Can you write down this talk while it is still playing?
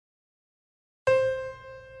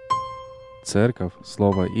Церковь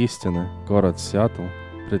 «Слово истины», город Сиэтл,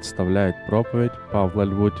 представляет проповедь Павла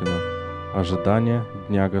Львутина «Ожидание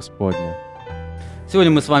Дня Господня».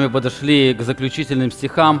 Сегодня мы с вами подошли к заключительным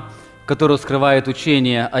стихам, которые скрывают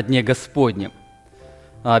учение о Дне Господнем.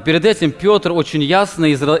 Перед этим Петр очень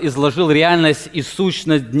ясно изложил реальность и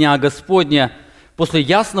сущность Дня Господня после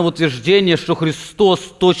ясного утверждения, что Христос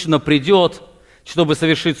точно придет, чтобы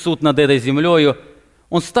совершить суд над этой землею.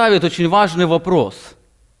 Он ставит очень важный вопрос.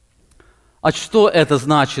 А что это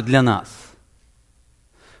значит для нас?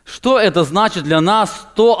 Что это значит для нас,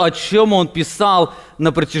 то, о чем он писал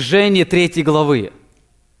на протяжении 3 главы?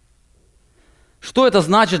 Что это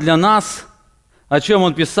значит для нас, о чем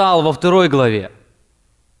он писал во 2 главе?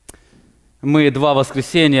 Мы 2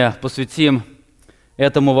 воскресенья посвятим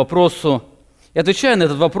этому вопросу. И отвечая на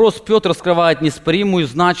этот вопрос, Петр раскрывает неоспоримую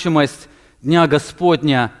значимость Дня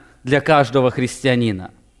Господня для каждого христианина.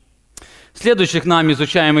 В следующих нами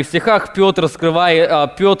изучаемых стихах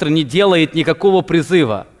Петр не делает никакого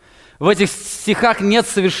призыва. В этих стихах нет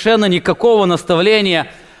совершенно никакого наставления,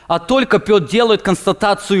 а только Петр делает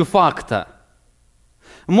констатацию факта.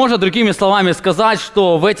 Можно другими словами сказать,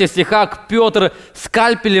 что в этих стихах Петр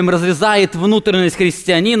скальпелем разрезает внутренность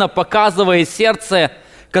христианина, показывая сердце,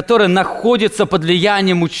 которое находится под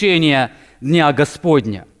влиянием учения Дня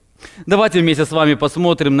Господня. Давайте вместе с вами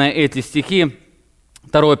посмотрим на эти стихи.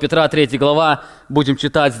 2 Петра, 3 глава, будем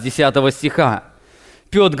читать с 10 стиха.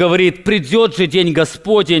 Петр говорит: «Придет же день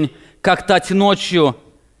Господень, как тать ночью,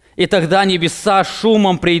 и тогда небеса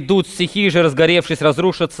шумом придут, стихии же, разгоревшись,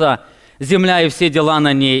 разрушатся, земля и все дела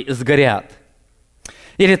на ней сгорят».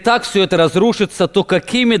 Или так все это разрушится, то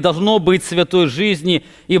какими должно быть святой жизни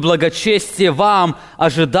и благочестие вам,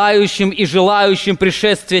 ожидающим и желающим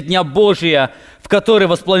пришествия Дня Божия, в который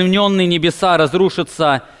воспламененные небеса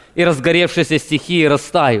разрушатся и разгоревшиеся стихии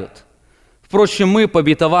растают. Впрочем, мы по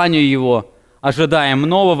обетованию Его ожидаем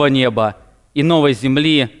нового неба и новой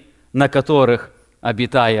земли, на которых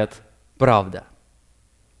обитает правда.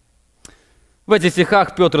 В этих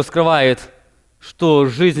стихах Петр раскрывает, что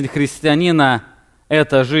жизнь христианина –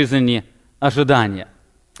 это жизнь ожидания.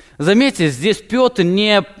 Заметьте, здесь Петр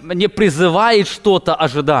не призывает что-то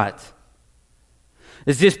ожидать.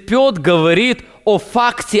 Здесь Петр говорит о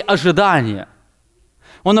факте ожидания.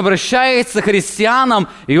 Он обращается к христианам,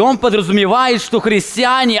 и он подразумевает, что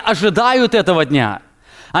христиане ожидают этого дня.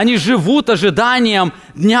 Они живут ожиданием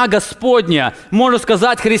Дня Господня. Можно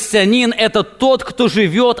сказать, христианин – это тот, кто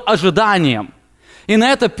живет ожиданием. И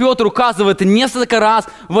на это Петр указывает несколько раз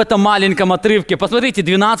в этом маленьком отрывке. Посмотрите,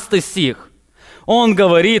 12 стих. Он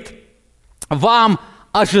говорит: «Вам,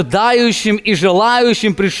 ожидающим и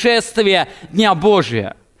желающим пришествия Дня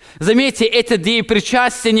Божия». Заметьте, эти идеи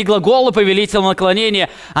причастия, не глаголы повелительного наклонения,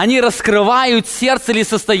 они раскрывают сердце или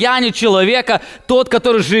состояние человека, тот,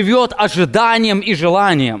 который живет ожиданием и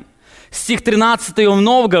желанием. Стих 13 он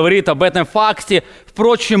вновь говорит об этом факте.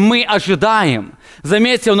 Впрочем, мы ожидаем.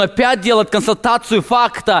 Заметьте, он опять делает констатацию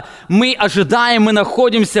факта. Мы ожидаем, мы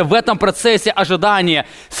находимся в этом процессе ожидания.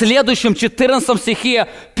 В следующем 14 стихе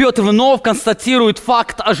Петр вновь констатирует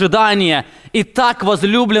факт ожидания. «Итак,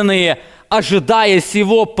 возлюбленные, ожидая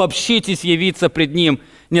сего, попщитесь явиться пред Ним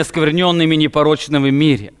неоскверненными, непорочными в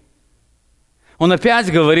мире». Он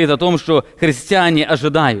опять говорит о том, что христиане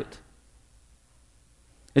ожидают.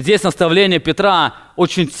 Здесь наставление Петра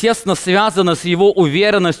очень тесно связано с его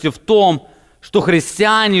уверенностью в том, что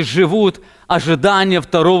христиане живут ожиданием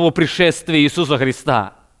второго пришествия Иисуса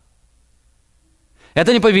Христа.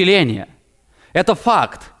 Это не повеление, это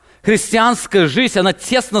факт. Христианская жизнь, она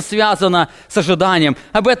тесно связана с ожиданием.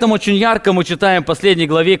 Об этом очень ярко мы читаем в последней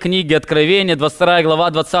главе книги Откровения, 22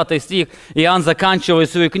 глава, 20 стих. Иоанн, заканчивая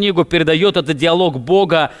свою книгу, передает этот диалог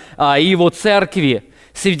Бога и Его церкви.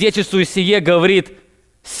 Свидетельствуя сие, говорит: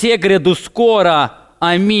 «Се гряду скоро,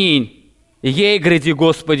 аминь, ей гряди,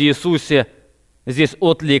 Господи Иисусе». Здесь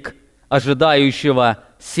отклик ожидающего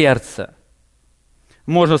сердца.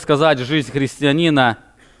 Можно сказать, жизнь христианина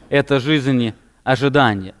 – это жизнь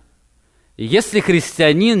ожидания. Если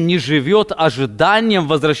христианин не живет ожиданием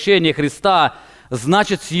возвращения Христа,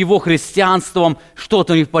 значит, с его христианством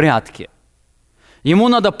что-то не в порядке. Ему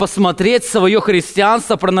надо посмотреть свое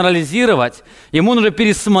христианство, проанализировать. Ему нужно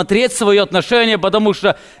пересмотреть свое отношение, потому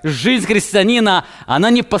что жизнь христианина, она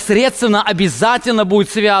непосредственно обязательно будет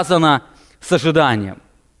связана с ожиданием.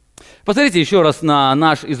 Посмотрите еще раз на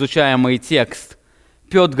наш изучаемый текст.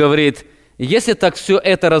 Петр говорит: «Если так все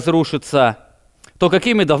это разрушится, то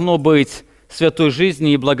какими должно быть святой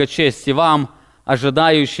жизни и благочестие вам,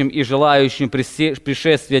 ожидающим и желающим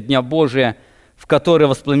пришествия Дня Божия, в который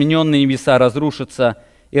воспламененные небеса разрушатся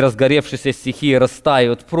и разгоревшиеся стихии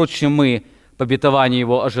растают. Впрочем, мы по обетованию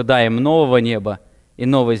Его ожидаем нового неба и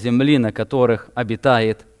новой земли, на которых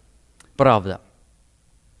обитает правда.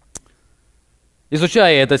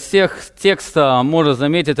 Изучая этот текст, можно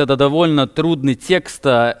заметить, это довольно трудный текст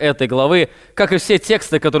этой главы, как и все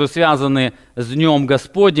тексты, которые связаны с Днем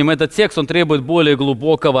Господним. Этот текст, он требует более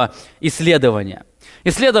глубокого исследования.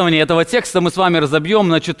 Исследование этого текста мы с вами разобьем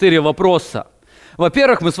на 4 вопроса.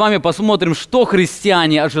 Во-первых, мы с вами посмотрим, что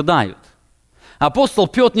христиане ожидают. Апостол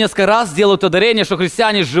Петр несколько раз делает ударение, что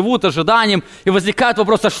христиане живут ожиданием, и возникает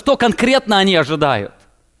вопрос, а что конкретно они ожидают?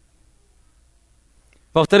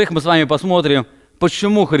 Во-вторых, мы с вами посмотрим,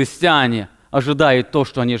 почему христиане ожидают то,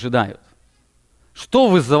 что они ожидают. Что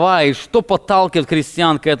вызывает, что подталкивает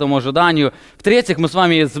христиан к этому ожиданию. В-третьих, мы с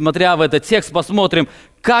вами, смотря в этот текст, посмотрим,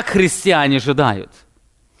 как христиане ожидают.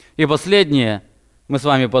 И последнее, мы с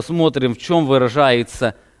вами посмотрим, в чем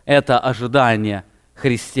выражается это ожидание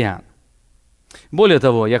христиан. Более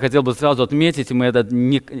того, я хотел бы сразу отметить, и мы это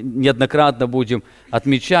неоднократно будем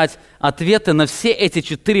отмечать, ответы на все эти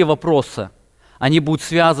 4 вопроса, они будут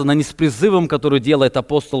связаны не с призывом, который делает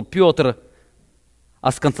апостол Петр,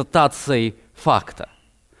 а с констатацией факта.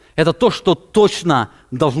 Это то, что точно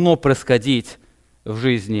должно происходить в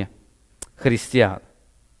жизни христиан.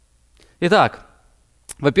 Итак,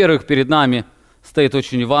 во-первых, перед нами стоит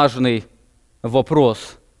очень важный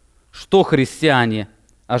вопрос, что христиане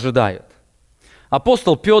ожидают.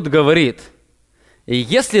 Апостол Петр говорит,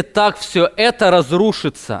 если так все это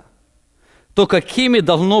разрушится, то какими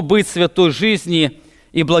должно быть святой жизни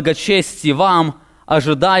и благочестие вам,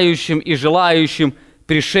 ожидающим и желающим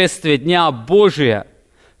пришествия Дня Божия,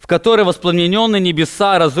 в который воспламененные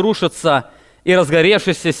небеса разрушатся и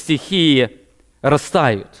разгоревшиеся стихии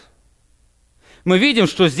растают. Мы видим,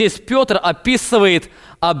 что здесь Петр описывает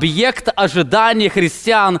объект ожидания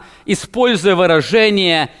христиан, используя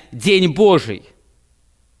выражение «День Божий».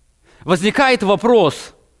 Возникает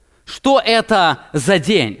вопрос, что это за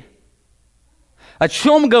день? О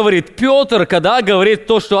чем говорит Петр, когда говорит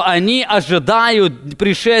то, что они ожидают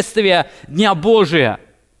пришествия Дня Божия?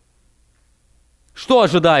 Что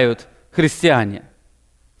ожидают христиане?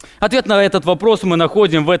 Ответ на этот вопрос мы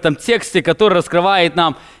находим в этом тексте, который раскрывает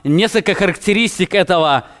нам несколько характеристик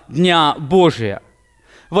этого Дня Божия.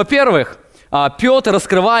 Во-первых, Петр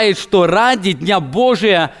раскрывает, что ради Дня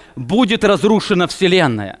Божия будет разрушена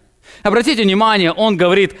вселенная. Обратите внимание, он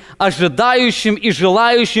говорит ожидающим и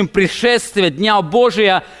желающим пришествия Дня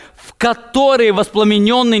Божия, в который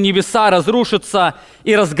воспламененные небеса разрушатся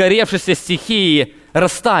и разгоревшиеся стихии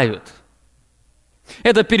растают.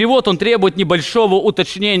 Этот перевод, он требует небольшого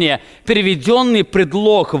уточнения. Переведенный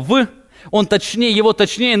предлог «в», его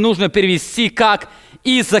точнее нужно перевести как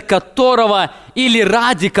 «из-за которого» или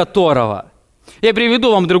 «ради которого». Я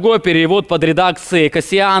приведу вам другой перевод под редакцией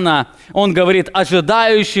Кассиана. Он говорит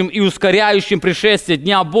ожидающим и ускоряющим пришествие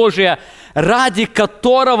Дня Божия, ради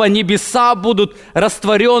которого небеса будут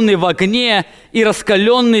растворены в огне и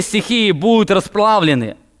раскаленные стихии будут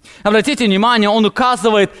расплавлены. Обратите внимание, он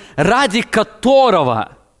указывает ради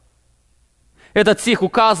которого. Этот стих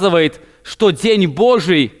указывает, что День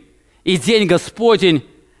Божий и День Господень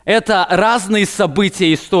 – это разные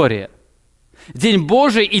события истории. День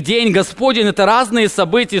Божий и День Господень – это разные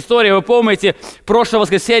события истории. Вы помните, в прошлое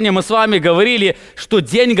воскресенье мы с вами говорили, что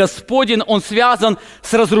День Господень, он связан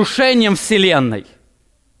с разрушением вселенной.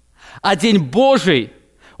 А День Божий,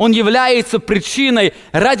 он является причиной,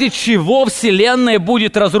 ради чего вселенная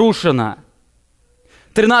будет разрушена.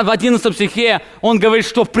 В 11 стихе он говорит,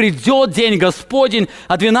 что придет День Господень,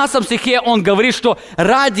 а в 12 стихе он говорит, что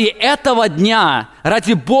ради этого дня,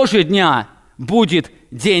 ради Божьего дня будет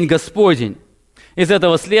День Господень. Из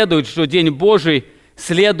этого следует, что День Божий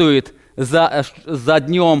следует за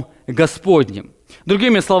Днем Господним.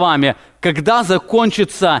 Другими словами, когда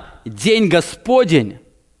закончится День Господень,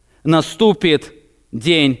 наступит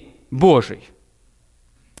День Божий.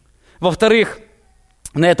 Во-вторых,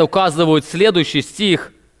 на это указывает следующий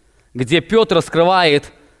стих, где Петр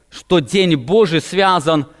раскрывает, что День Божий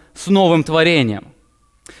связан с новым творением.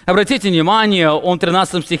 Обратите внимание, он в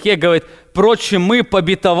 13 стихе говорит: «Впрочем, мы по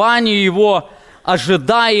обетованию Его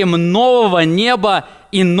ожидаем нового неба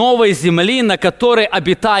и новой земли, на которой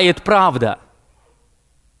обитает правда».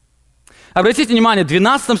 Обратите внимание, в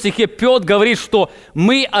 12 стихе Петр говорит, что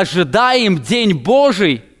мы ожидаем День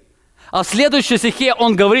Божий, а в следующем стихе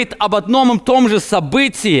он говорит об одном и том же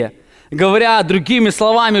событии, говоря другими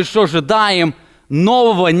словами, что ожидаем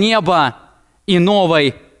нового неба и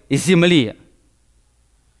новой земли.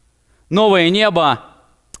 Новое небо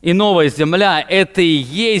и новая земля – это и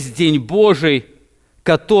есть День Божий,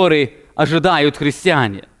 который ожидают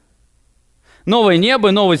христиане. Новое небо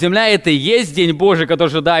и новая земля – это и есть День Божий, который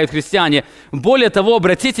ожидают христиане. Более того,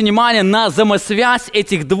 обратите внимание на взаимосвязь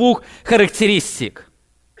этих двух характеристик.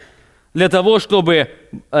 Для того, чтобы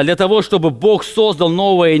Бог создал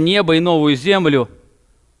новое небо и новую землю,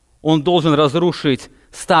 Он должен разрушить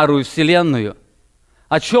старую вселенную.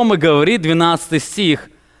 О чем и говорит 12 стих.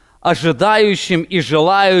 «Ожидающим и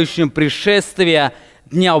желающим пришествия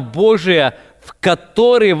Дня Божия, в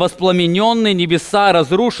который воспламененные небеса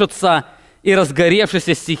разрушатся, и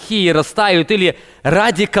разгоревшиеся стихии растают», или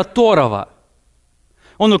ради которого.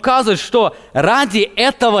 Он указывает, что ради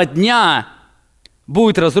этого дня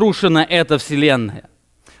будет разрушена эта вселенная.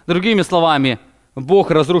 Другими словами,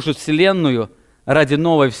 Бог разрушит вселенную ради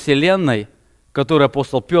новой вселенной, которую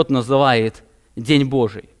апостол Петр называет День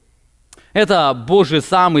Божий. Это Божий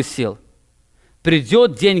замысел.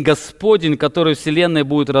 Придет день Господень, который вселенная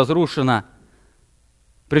будет разрушена.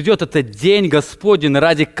 Придет этот день Господень,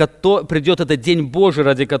 придет этот день Божий,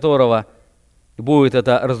 ради которого будет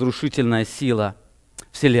эта разрушительная сила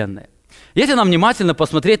вселенной. Если нам внимательно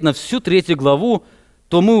посмотреть на всю 3 главу,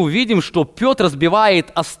 то мы увидим, что Петр разбивает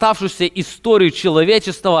оставшуюся историю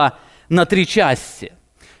человечества на 3 части.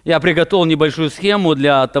 Я приготовил небольшую схему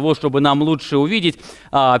для того, чтобы нам лучше увидеть.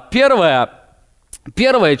 Первая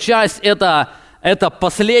часть – это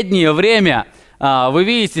последнее время. Вы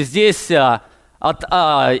видите здесь это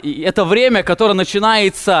время, которое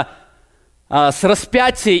начинается с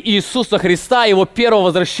распятия Иисуса Христа, Его первого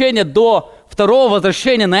возвращения до второго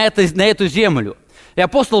возвращения на эту землю. И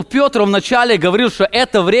апостол Петр вначале говорил, что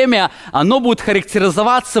это время, оно будет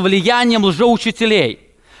характеризоваться влиянием лжеучителей.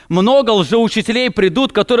 Много лжеучителей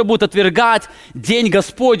придут, которые будут отвергать День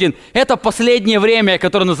Господень. Это последнее время,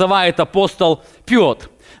 которое называет апостол Петр.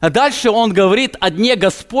 А дальше он говорит о Дне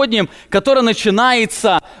Господнем, который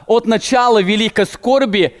начинается от начала великой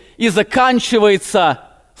скорби и заканчивается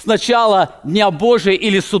с начала Дня Божия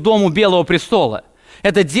или судом у Белого престола.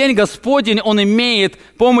 Этот День Господень, он имеет,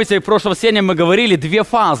 помните, в прошлом воскресенье мы говорили, 2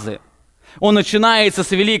 фазы. Он начинается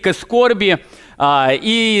с великой скорби,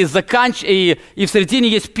 и в середине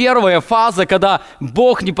есть первая фаза, когда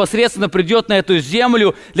Бог непосредственно придет на эту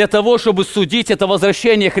землю для того, чтобы судить это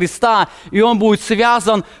возвращение Христа, и Он будет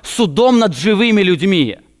связан с судом над живыми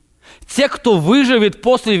людьми. Те, кто выживет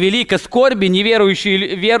после великой скорби,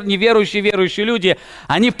 неверующие, верующие люди,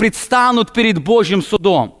 они предстанут перед Божьим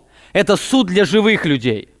судом. Это суд для живых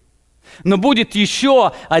людей. Но будет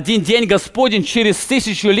еще один День Господень через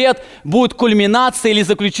 1000 лет, будет кульминация или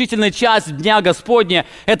заключительная часть Дня Господня.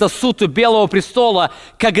 Это суд у Белого престола,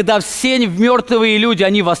 когда все мертвые люди,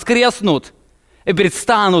 они воскреснут и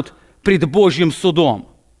предстанут пред Божьим судом.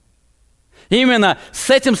 Именно с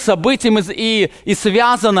этим событием и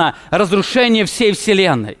связано разрушение всей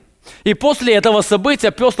вселенной. И после этого события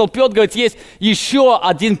апостол Петр говорит, есть еще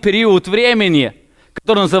один период времени,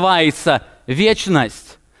 который называется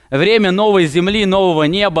вечность. Время новой земли, нового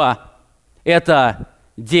неба – это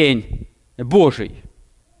День Божий.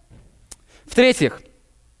 В-третьих,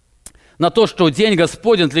 на то, что День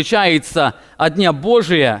Господень отличается от Дня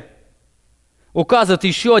Божия, указывает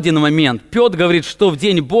еще один момент. Петр говорит, что в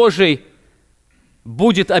День Божий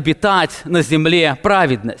будет обитать на земле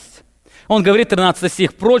праведность. Он говорит, 13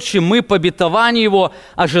 стих, «Впрочем, мы по обетованию Его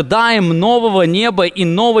ожидаем нового неба и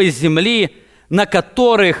новой земли, на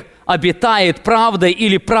которых обитает правда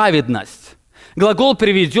или праведность». Глагол,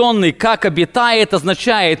 переведенный как «обитает»,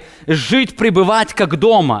 означает «жить, пребывать как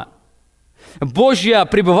дома». Божье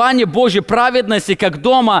пребывание, Божья праведность как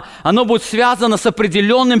дома, оно будет связано с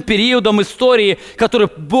определенным периодом истории, который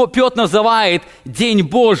Петр называет День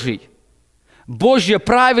Божий. Божья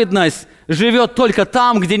праведность живет только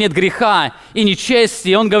там, где нет греха и нечести.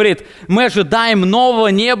 И он говорит, мы ожидаем нового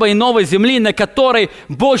неба и новой земли, на которой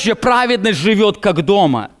Божья праведность живет как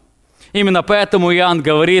дома. Именно поэтому Иоанн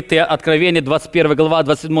говорит, и Откровение 21 глава,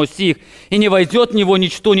 27 стих, «И не войдет в него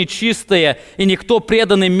ничто нечистое, и никто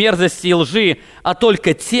преданный мерзости и лжи, а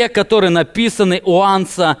только те, которые написаны у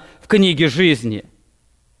Анца в книге жизни».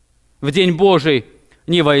 В День Божий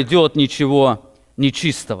не войдет ничего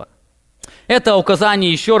нечистого. Это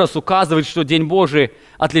указание еще раз указывает, что День Божий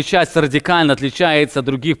радикально отличается от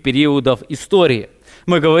других периодов истории.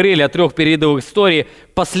 Мы говорили о 3 периодах истории.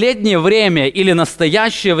 Последнее время или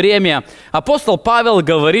настоящее время апостол Павел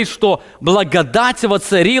говорит, что благодать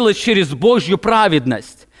воцарилась через Божью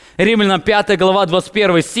праведность. Римлянам 5 глава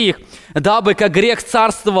 21 стих. «Дабы как грех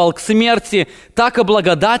царствовал к смерти, так и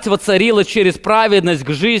благодать воцарилась через праведность к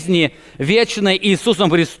жизни вечной Иисусом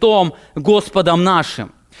Христом, Господом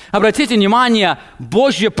нашим». Обратите внимание,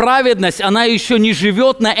 Божья праведность, она еще не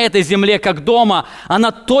живет на этой земле как дома,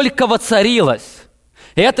 она только воцарилась.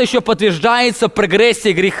 И это еще подтверждается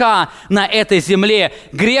прогрессией греха на этой земле.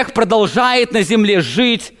 Грех продолжает на земле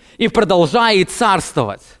жить и продолжает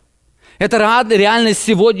царствовать. Это реальность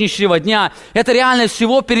сегодняшнего дня. Это реальность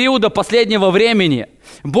всего периода последнего времени.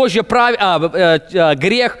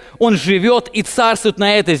 Грех, он живет и царствует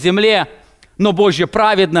на этой земле, но Божья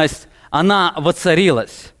праведность, она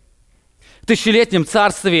воцарилась. В тысячелетнем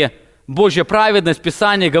царстве Божья праведность,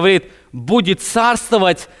 Писание говорит, будет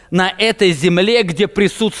царствовать на этой земле, где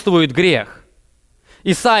присутствует грех.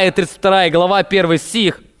 Исайя 32 глава, 1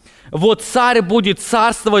 стих. «Вот царь будет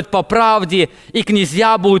царствовать по правде, и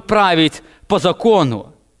князья будут править по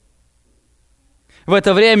закону». В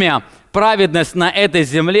это время праведность на этой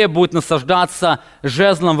земле будет насаждаться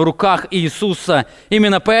жезлом в руках Иисуса.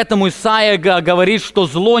 Именно поэтому Исаия говорит, что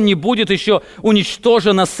зло не будет еще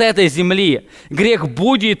уничтожено с этой земли. Грех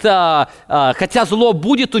будет, хотя зло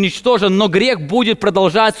будет уничтожено, но грех будет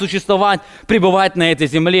продолжать существовать, пребывать на этой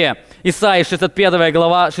земле. Исаия 65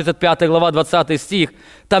 глава, 20 стих.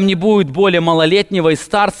 «Там не будет более малолетнего и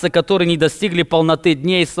старца, которые не достигли полноты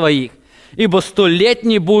дней своих. Ибо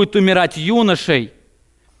 100-летний будет умирать юношей,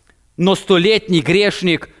 но 100-летний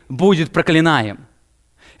грешник будет проклинаем».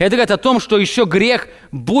 Это говорит о том, что еще грех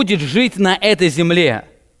будет жить на этой земле.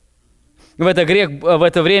 В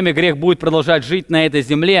это время грех будет продолжать жить на этой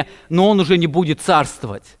земле, но он уже не будет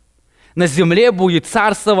царствовать. На земле будет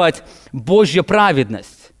царствовать Божья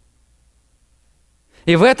праведность.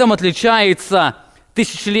 И в этом отличается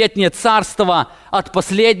тысячелетнее царство от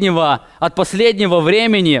последнего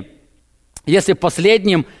времени. Если в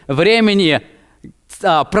последнем времени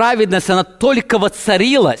праведность, она только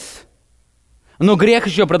воцарилась, но грех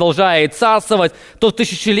еще продолжает царствовать, то в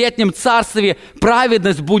тысячелетнем царстве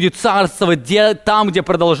праведность будет царствовать там, где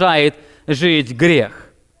продолжает жить грех.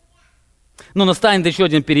 Но настанет еще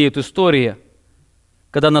один период истории,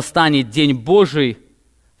 когда настанет День Божий,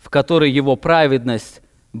 в который Его праведность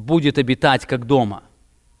будет обитать как дома.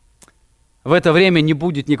 В это время не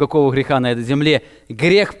будет никакого греха на этой земле.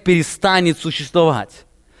 Грех перестанет существовать.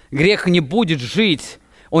 Грех не будет жить,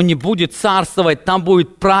 он не будет царствовать, там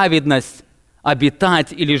будет праведность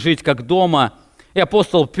обитать или жить как дома. И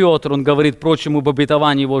апостол Петр, он говорит, впрочем, об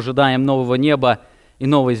обетовании его ожидаем нового неба и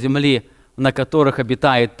новой земли, на которых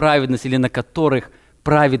обитает праведность или на которых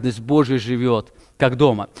праведность Божия живет как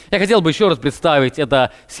дома. Я хотел бы еще раз представить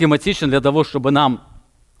это схематично для того, чтобы нам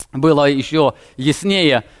было еще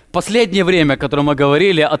яснее. Последнее время, о котором мы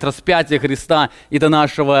говорили, от распятия Христа и до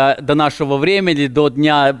нашего времени, до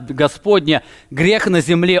Дня Господня, грех на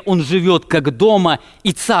земле, он живет как дома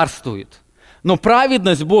и царствует. Но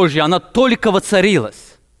праведность Божья, она только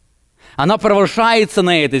воцарилась. Она провозглашается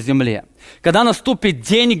на этой земле. Когда наступит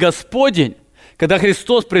День Господень, когда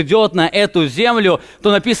Христос придет на эту землю,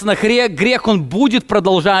 то написано, грех он будет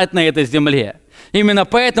продолжать на этой земле. Именно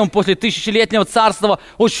поэтому после тысячелетнего царства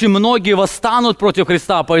очень многие восстанут против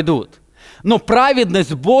Христа, пойдут. Но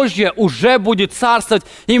праведность Божья уже будет царствовать.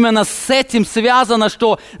 Именно с этим связано,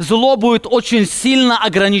 что зло будет очень сильно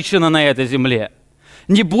ограничено на этой земле.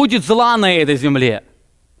 Не будет зла на этой земле.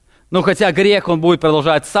 Но хотя грех, он будет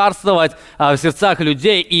продолжать царствовать в сердцах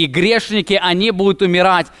людей, и грешники, они будут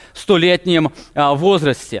умирать в 100-летнем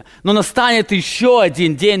возрасте. Но настанет еще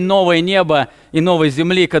один день нового неба и новой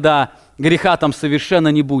земли, когда греха там совершенно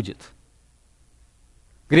не будет.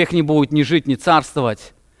 Грех не будет ни жить, ни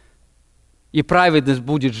царствовать, и праведность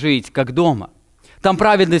будет жить как дома. Там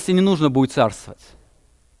праведности не нужно будет царствовать,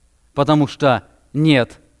 потому что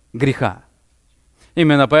нет греха.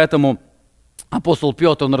 Именно поэтому апостол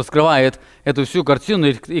Петр, он раскрывает эту всю картину,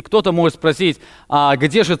 и кто-то может спросить, а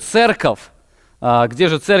где же церковь? Где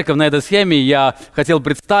же церковь на этой схеме? Я хотел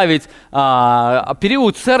представить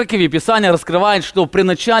период церкви. Писание раскрывает, что при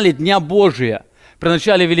начале Дня Божия, при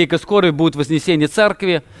начале Великой Скорби будет вознесение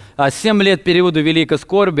церкви. 7 лет периода Великой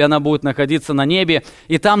Скорби, она будет находиться на небе.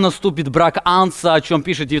 И там наступит брак Анца, о чем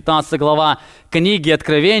пишет 19 глава книги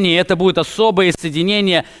Откровения. И это будет особое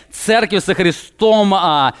соединение церкви со Христом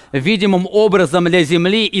видимым образом для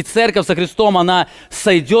земли. И церковь со Христом, она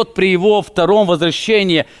сойдет при Его втором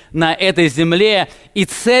возвращении на этой земле. И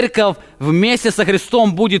церковь вместе со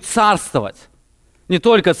Христом будет царствовать. Не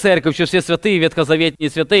только церковь, еще все святые, ветхозаветные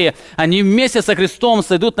святые, они вместе со Христом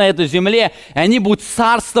сойдут на эту земле, и они будут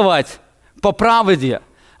царствовать по правде.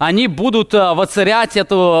 Они будут воцарять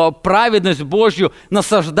эту праведность Божью,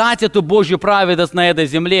 насаждать эту Божью праведность на этой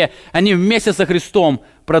земле. Они вместе со Христом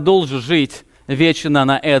продолжат жить вечно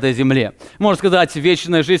на этой земле. Можно сказать,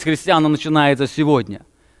 вечная жизнь христиан начинается сегодня.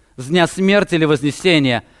 С дня смерти или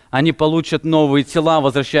вознесения они получат новые тела,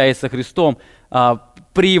 возвращаясь со Христом,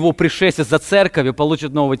 при Его пришествии за церковью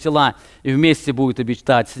получат новые тела и вместе будут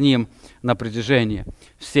обитать с Ним на протяжении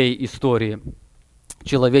всей истории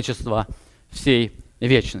человечества, всей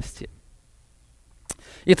вечности.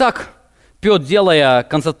 Итак, Петр, делая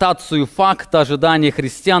констатацию факта ожидания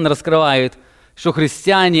христиан, раскрывает, что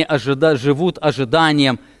христиане живут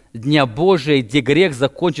ожиданием Дня Божия, где грех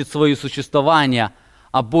закончит свое существование,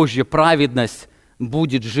 а Божья праведность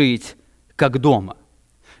будет жить как дома.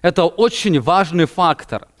 Это очень важный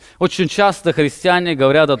фактор. Очень часто христиане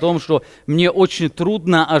говорят о том, что мне очень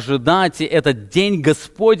трудно ожидать этот день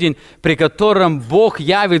Господень, при котором Бог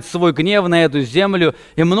явит свой гнев на эту землю,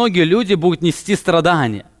 и многие люди будут нести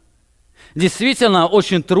страдания. Действительно,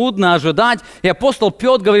 очень трудно ожидать. И апостол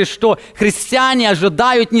Петр говорит, что христиане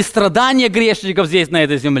ожидают не страдания грешников здесь, на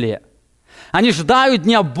этой земле. Они ожидают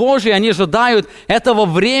Дня Божия, они ожидают этого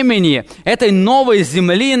времени, этой новой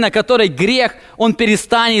земли, на которой грех, он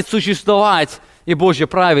перестанет существовать, и Божья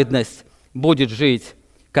праведность будет жить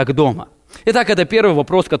как дома. Итак, это первый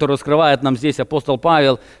вопрос, который раскрывает нам здесь апостол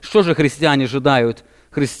Павел. Что же христиане ожидают?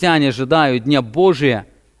 Христиане ожидают Дня Божия,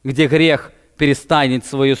 где грех перестанет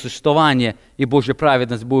свое существование, и Божья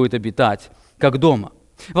праведность будет обитать как дома.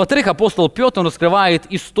 Во-вторых, апостол Петр, он раскрывает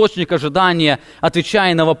источник ожидания,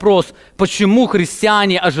 отвечая на вопрос, почему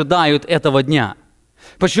христиане ожидают этого дня.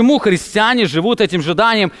 Почему христиане живут этим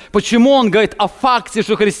ожиданием? Почему он говорит о факте,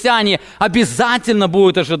 что христиане обязательно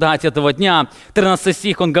будут ожидать этого дня? 13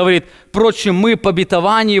 стих, он говорит, «Впрочем, мы по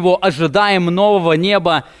обетованию Его ожидаем нового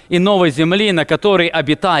неба и новой земли, на которой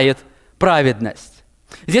обитает праведность».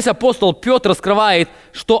 Здесь апостол Петр раскрывает,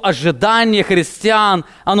 что ожидание христиан,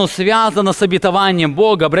 оно связано с обетованием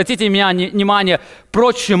Бога. Обратите внимание,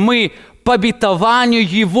 впрочем, мы по обетованию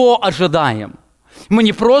Его ожидаем. Мы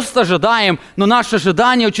не просто ожидаем, но наше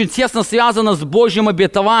ожидание очень тесно связано с Божьим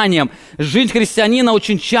обетованием. Жизнь христианина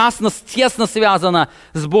очень тесно связана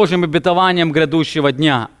с Божьим обетованием грядущего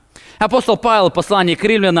дня. Апостол Павел в послании к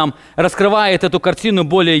римлянам раскрывает эту картину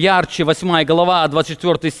более ярче, 8 глава,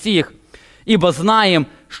 24 стих. «Ибо знаем,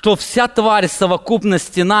 что вся тварь совокупно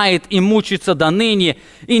стенает и мучится до ныне,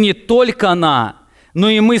 и не только она, но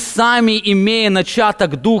и мы сами, имея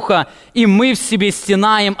начаток духа, и мы в себе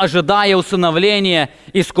стенаем, ожидая усыновления,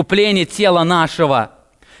 искупления тела нашего.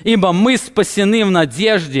 Ибо мы спасены в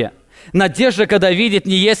надежде. Надежда, когда видит,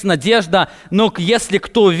 не есть надежда, но если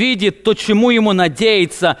кто видит, то чему ему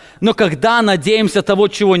надеяться? Но когда надеемся того,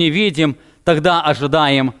 чего не видим, тогда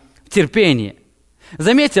ожидаем терпения».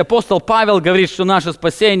 Заметьте, апостол Павел говорит, что наше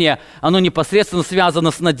спасение, оно непосредственно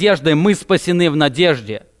связано с надеждой. Мы спасены в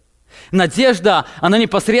надежде. Надежда, она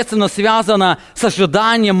непосредственно связана с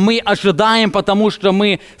ожиданием. Мы ожидаем, потому что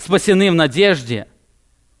мы спасены в надежде.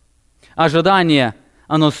 Ожидание,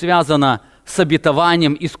 оно связано с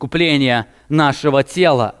обетованием искупления нашего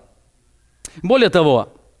тела. Более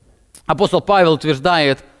того, апостол Павел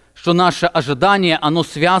утверждает, что наше ожидание, оно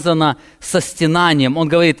связано со стенанием. Он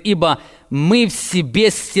говорит, ибо мы в себе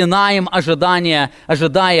стенаем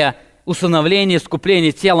ожидая усыновления,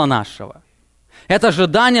 искупления тела нашего. Это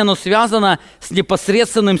ожидание, оно связано с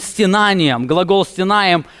непосредственным стенанием. Глагол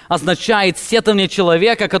 «стенаем» означает сетование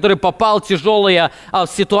человека, который попал в тяжелую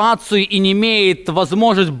ситуацию и не имеет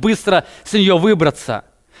возможности быстро с нее выбраться.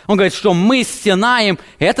 Он говорит, что мы стенаем,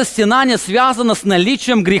 и это стенание связано с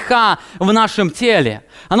наличием греха в нашем теле.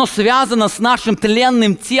 Оно связано с нашим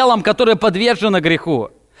тленным телом, которое подвержено греху.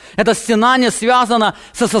 Это стенание связано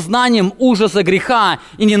с осознанием ужаса греха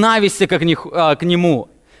и ненависти к нему.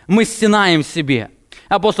 Мы стенаем в себе.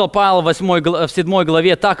 Апостол Павел в 7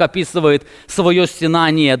 главе так описывает свое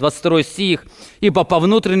стенание, 22 стих. «Ибо по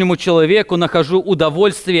внутреннему человеку нахожу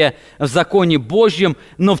удовольствие в законе Божьем,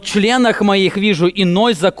 но в членах моих вижу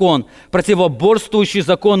иной закон, противоборствующий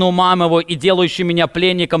закону ума моего и делающий меня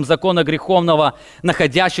пленником закона греховного,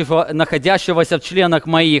 находящегося в членах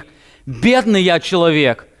моих. Бедный я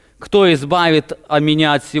человек, кто избавит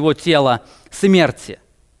меня от всего тела смерти».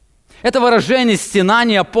 Это выражение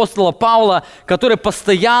стенания апостола Павла, который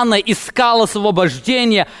постоянно искал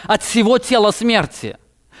освобождение от всего тела смерти.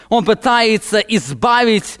 Он пытается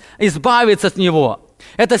избавиться от него.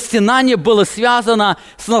 Это стенание было связано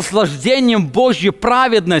с наслаждением Божьей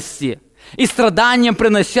праведности и страданием,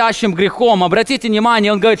 приносящим грехом. Обратите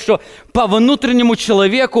внимание, он говорит, что по внутреннему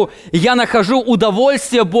человеку я нахожу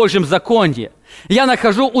удовольствие в Божьем законе. Я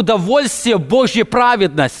нахожу удовольствие в Божьей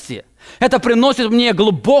праведности. Это приносит мне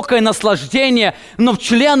глубокое наслаждение, но в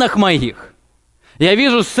членах моих я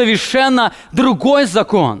вижу совершенно другой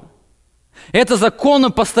закон. Этот закон,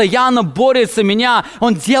 он постоянно борется меня,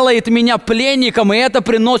 он делает меня пленником, и это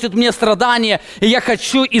приносит мне страдания, и я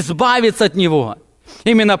хочу избавиться от него.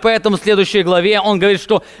 Именно поэтому в следующей главе он говорит,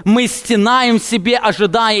 что мы стенаем себе,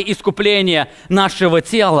 ожидая искупления нашего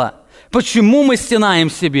тела. Почему мы стенаем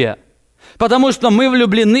себе? Потому что мы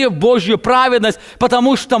влюблены в Божью праведность,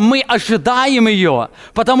 потому что мы ожидаем ее,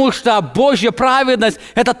 потому что Божья праведность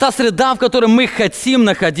 – это та среда, в которой мы хотим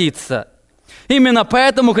находиться. Именно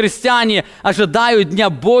поэтому христиане ожидают Дня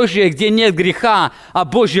Божия, где нет греха, а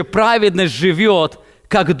Божья праведность живет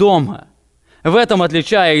как дома. В этом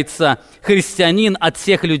отличается христианин от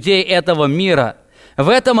всех людей этого мира. В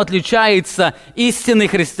этом отличается истинный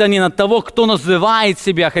христианин от того, кто называет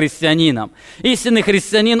себя христианином. Истинный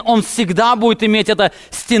христианин, он всегда будет иметь это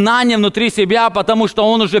стенание внутри себя, потому что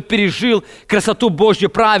он уже пережил красоту Божьей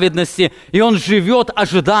праведности, и он живет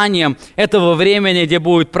ожиданием этого времени, где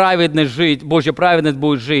будет праведность жить, Божья праведность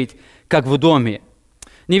будет жить, как в доме.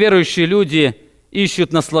 Неверующие люди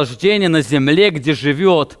ищут наслаждение на земле, где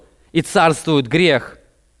живет и царствует грех,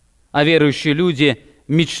 а верующие люди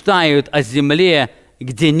мечтают о земле,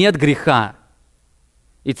 где нет греха,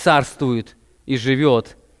 и царствует, и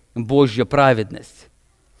живет Божья праведность.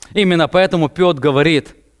 Именно поэтому Петр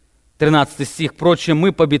говорит, 13 стих, «Впрочем,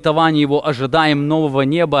 мы по обетованию Его ожидаем нового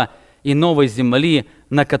неба и новой земли,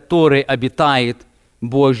 на которой обитает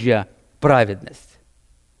Божья праведность».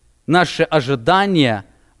 Наше ожидание,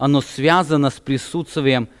 оно связано с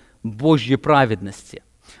присутствием Божьей праведности.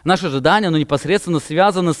 Наше ожидание, оно непосредственно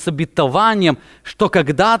связано с обетованием, что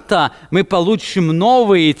когда-то мы получим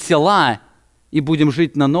новые тела и будем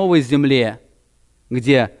жить на новой земле,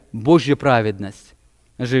 где Божья праведность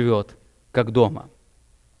живет как дома.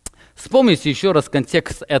 Вспомните еще раз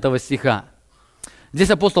контекст этого стиха. Здесь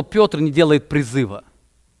апостол Петр не делает призыва.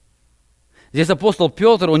 Здесь апостол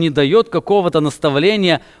Петр, он не дает какого-то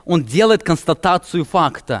наставления, он делает констатацию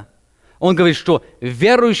факта. Он говорит, что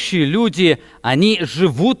верующие люди, они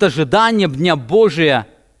живут ожиданием Дня Божия,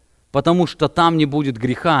 потому что там не будет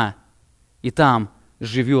греха, и там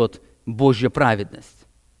живет Божья праведность.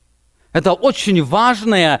 Это очень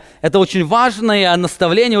важное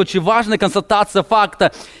наставление, очень важная констатация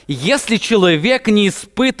факта. Если человек не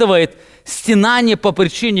испытывает стенание по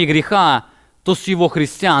причине греха, то с его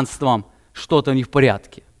христианством что-то не в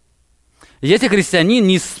порядке. Если христианин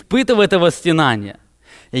не испытывает этого стенания,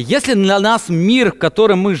 если для нас мир, в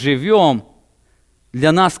котором мы живем,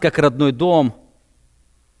 для нас как родной дом,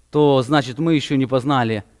 то значит мы еще не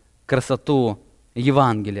познали красоту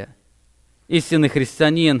Евангелия. Истинный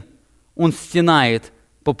христианин, он стенает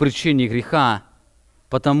по причине греха,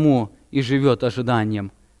 потому и живет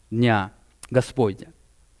ожиданием Дня Господня.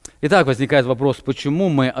 Итак, возникает вопрос, почему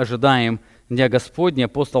мы ожидаем Дня Господня?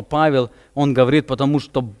 Апостол Петр говорит,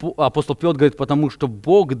 потому что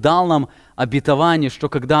Бог дал нам обетование, что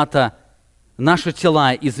когда-то наши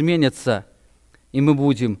тела изменятся, и мы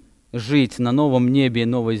будем жить на новом небе и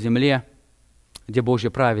новой земле, где Божья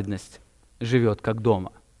праведность живет как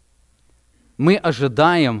дома. Мы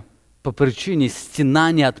ожидаем по причине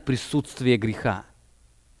стенания от присутствия греха.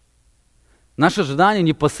 Наше ожидание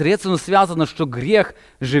непосредственно связано, что грех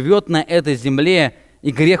живет на этой земле,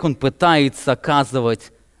 и грех, он пытается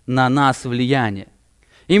оказывать на нас влияние.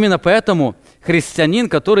 Именно поэтому христианин,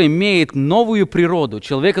 который имеет новую природу,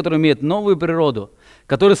 человек, который имеет новую природу,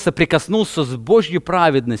 который соприкоснулся с Божьей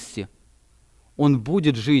праведностью, он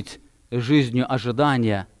будет жить жизнью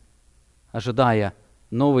ожидания, ожидая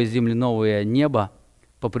новой земли, новое небо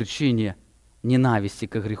по причине ненависти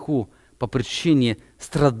к греху, по причине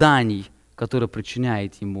страданий, которые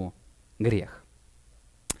причиняет ему грех.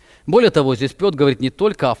 Более того, здесь Петр говорит не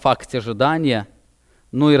только о факте ожидания,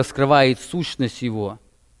 но и раскрывает сущность его,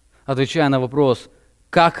 отвечая на вопрос,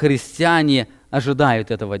 как христиане ожидают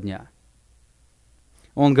этого дня.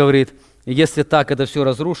 Он говорит, если так это все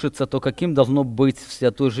разрушится, то каким должно быть в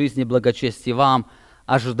святой жизни благочестие вам,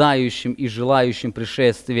 ожидающим и желающим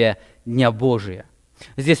пришествия Дня Божия?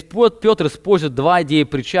 Здесь Петр использует два идеи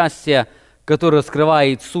причастия, которые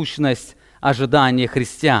раскрывают сущность ожидания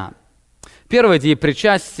христиан. Первая идея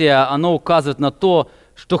причастия, оно указывает на то,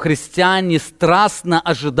 что христиане страстно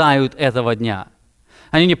ожидают этого дня.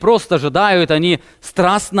 Они не просто ожидают, они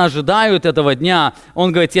страстно ожидают этого дня.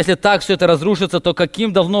 Он говорит, если так все это разрушится, то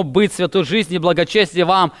каким должно быть в святой жизни и благочестие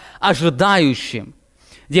вам, ожидающим?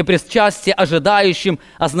 Где причастие ожидающим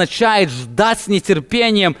означает ждать с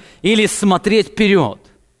нетерпением или смотреть вперед.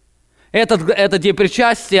 Это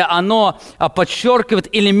причастие, оно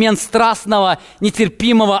подчеркивает элемент страстного,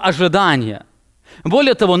 нетерпимого ожидания.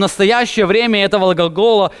 Более того, настоящее время этого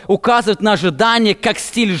глагола указывает на ожидание как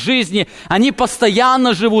стиль жизни. Они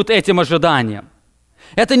постоянно живут этим ожиданием.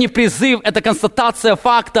 Это не призыв, это констатация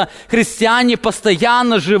факта. Христиане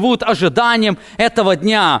постоянно живут ожиданием этого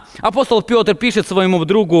дня. Апостол Петр пишет своему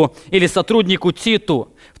другу или сотруднику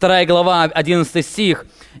Титу, 2 глава, 11 стих.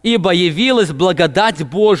 «Ибо явилась благодать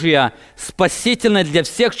Божья, спасительная для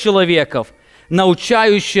всех человеков,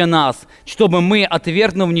 научающая нас, чтобы мы,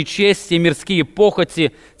 отвергнув нечестие, мирские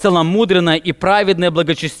похоти, целомудренно и праведно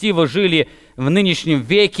благочестиво жили в нынешнем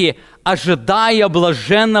веке, ожидая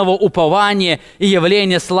блаженного упования и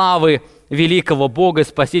явления славы великого Бога,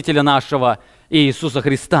 Спасителя нашего Иисуса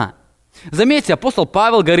Христа». Заметьте, апостол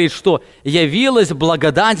Павел говорит, что явилась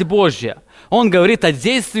благодать Божья. Он говорит о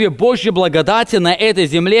действии Божьей благодати на этой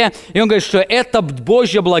земле, и он говорит, что эта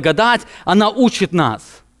Божья благодать, она учит нас.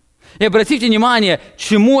 И обратите внимание,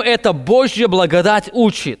 чему эта Божья благодать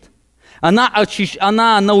учит. Она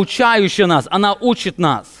научающая нас, она учит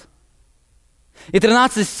нас. И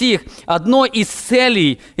 13 стих, одной из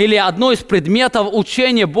целей или одной из предметов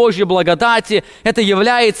учения Божьей благодати, это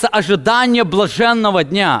является ожидание блаженного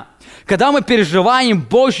дня. Когда мы переживаем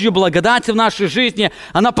Божью благодать в нашей жизни,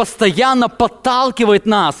 она постоянно подталкивает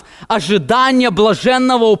нас. Ожидание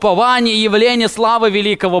блаженного упования и явления славы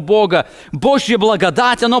великого Бога. Божья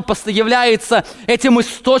благодать, она является этим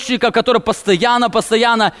источником, который постоянно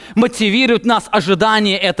мотивирует нас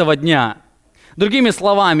ожидание этого дня. Другими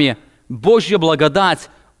словами, Божья благодать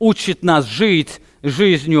учит нас жить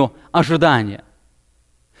жизнью ожидания.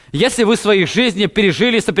 Если вы в своей жизни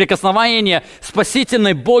пережили соприкосновение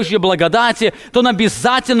спасительной Божьей благодати, то он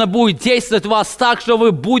обязательно будет действовать в вас так, что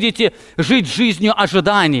вы будете жить жизнью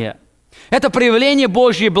ожидания. Это проявление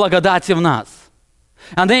Божьей благодати в нас.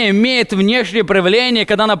 Она имеет внешнее проявление,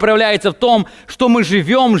 когда она проявляется в том, что мы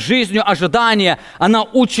живем жизнью ожидания. Она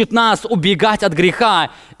учит нас убегать от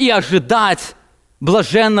греха и ожидать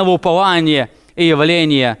блаженного упования и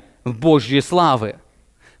явления Божьей славы.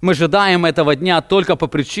 Мы ожидаем этого дня только по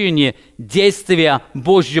причине действия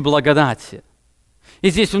Божьей благодати. И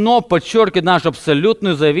здесь вновь подчеркивает нашу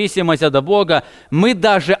абсолютную зависимость от Бога. Мы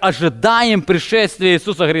даже ожидаем пришествия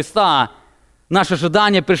Иисуса Христа. Наше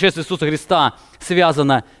ожидание пришествия Иисуса Христа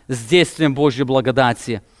связано с действием Божьей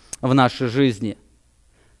благодати в нашей жизни.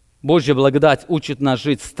 Божья благодать учит нас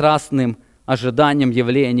жить страстным ожиданием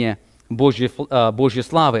явления Божьей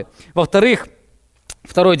славы. Во-вторых,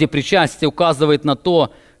 второе причастие указывает на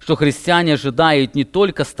то, что христиане ожидают не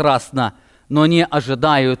только страстно, но они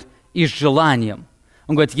ожидают и с желанием.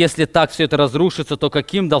 Он говорит, если так все это разрушится, то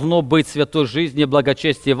каким должно быть святой жизни и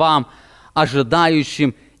благочестие вам,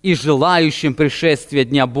 ожидающим и желающим пришествия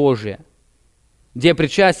Дня Божия? Где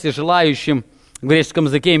причастие желающим в греческом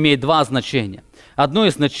языке имеет два значения. Одно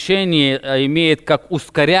из значений имеет как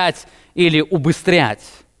ускорять или убыстрять.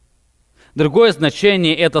 Другое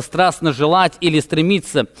значение – это страстно желать или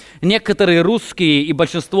стремиться. Некоторые русские и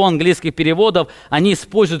большинство английских переводов, они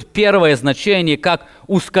используют первое значение как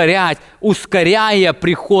ускорять, ускоряя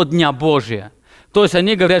приход Дня Божия. То есть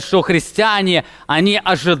они говорят, что христиане, они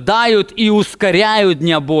ожидают и ускоряют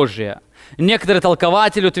Дня Божия. Некоторые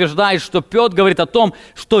толкователи утверждают, что Петр говорит о том,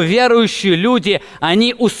 что верующие люди,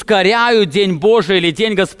 они ускоряют День Божий или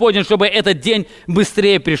День Господень, чтобы этот день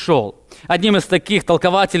быстрее пришел. Одним из таких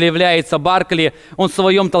толкователей является Баркли. Он в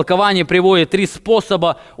своем толковании приводит 3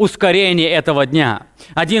 способа ускорения этого дня.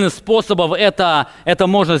 Один из способов это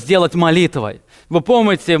можно сделать молитвой. Вы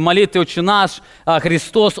помните, в молитве «Отче наш»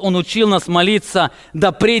 Христос, Он учил нас молиться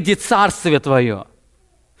 «Да придет Царствие Твое».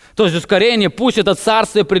 То есть ускорение, пусть это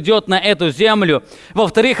Царствие придет на эту землю.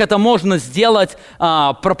 Во-вторых, это можно сделать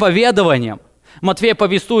проповедованием. Матфей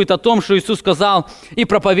повествует о том, что Иисус сказал, «И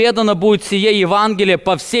проповедано будет сие Евангелие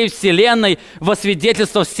по всей вселенной во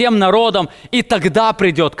свидетельство всем народам, и тогда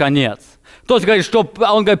придет конец». То есть, говорит, что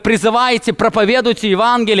он говорит, призывайте, проповедуйте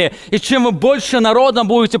Евангелие, и чем вы больше народам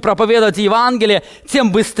будете проповедовать Евангелие,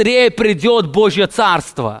 тем быстрее придет Божье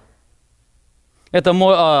Царство.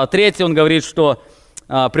 Это третье, он говорит, что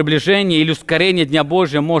приближение или ускорение Дня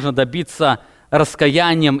Божия можно добиться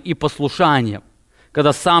раскаянием и послушанием.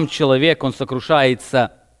 Когда сам человек, он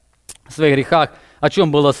сокрушается в своих грехах, о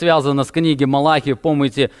чем было связано с книгой Малахии.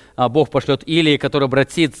 Помните, Бог пошлет Илии, который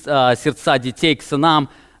обратит сердца детей к сынам,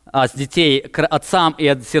 с детей к отцам и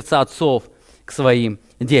от сердца отцов к своим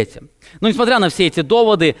детям. Но несмотря на все эти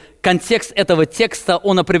доводы, контекст этого текста,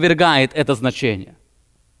 он опровергает это значение.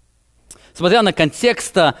 Смотря на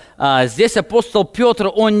контекст, здесь апостол Петр,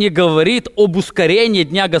 он не говорит об ускорении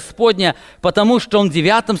Дня Господня, потому что он в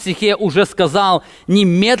 9 стихе уже сказал, «Не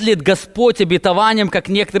медлит Господь обетованием, как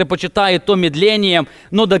некоторые почитают то медлением,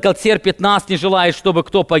 но долготерпит нас, не желает, чтобы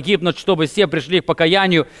кто погиб, но чтобы все пришли к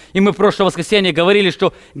покаянию». И мы в прошлое воскресенье говорили,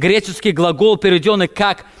 что греческий глагол, переведенный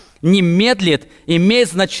как не медлит, имеет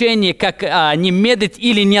значение, как не медлит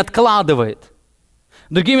или не откладывает.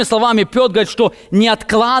 Другими словами, Петр говорит, что не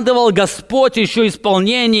откладывал Господь еще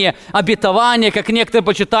исполнение обетования, как некоторые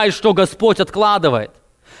почитают, что Господь откладывает.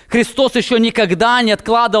 Христос еще никогда не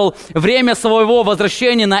откладывал время своего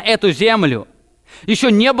возвращения на эту землю.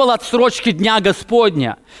 Еще не было отсрочки Дня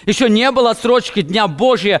Господня. Еще не было отсрочки Дня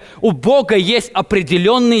Божия. У Бога есть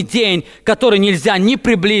определенный день, который нельзя ни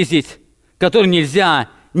приблизить, который нельзя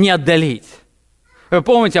ни отдалить. Вы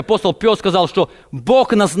помните, апостол Петр сказал, что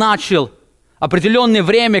Бог назначил определенное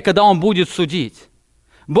время, когда Он будет судить.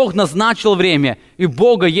 Бог назначил время, и у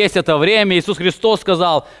Бога есть это время. Иисус Христос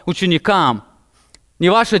сказал ученикам: не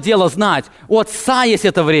ваше дело знать, у Отца есть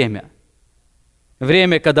это время.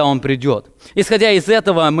 Время, когда Он придет. Исходя из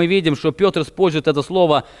этого, мы видим, что Петр использует это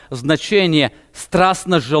слово в значении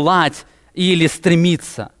 «страстно желать» или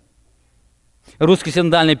 «стремиться». Русский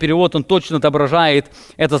синодальный перевод, он точно отображает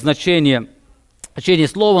это значение. Значение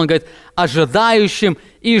слова, он говорит «ожидающим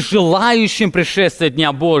и желающим пришествия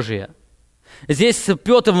Дня Божия». Здесь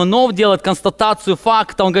Петр вновь делает констатацию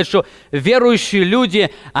факта. Он говорит, что верующие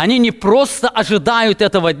люди, они не просто ожидают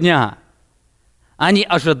этого дня, они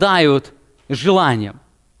ожидают желанием.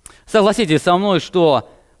 Согласитесь со мной, что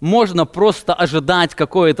можно просто ожидать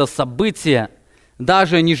какое-то событие,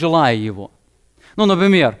 даже не желая его. Ну,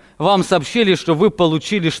 например, вам сообщили, что вы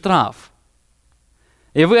получили штраф,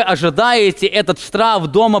 и вы ожидаете этот штраф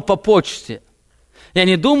дома по почте. Я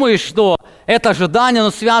не думаю, что это ожидание,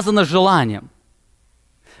 оно связано с желанием.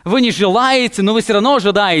 Вы не желаете, но вы все равно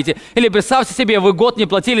ожидаете. Или представьте себе, вы год не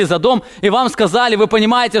платили за дом, и вам сказали, вы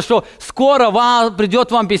понимаете, что скоро придет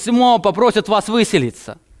вам письмо, попросят вас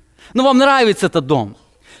выселиться. Но вам нравится этот дом.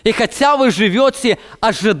 И хотя вы живете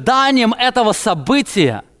ожиданием этого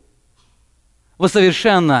события, вы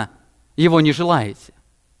совершенно его не желаете.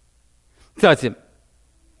 Кстати,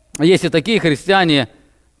 есть и такие христиане,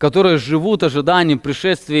 которые живут ожиданием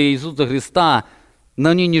пришествия Иисуса Христа, но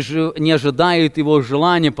они не ожидают Его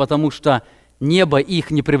желания, потому что небо их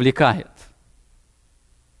не привлекает.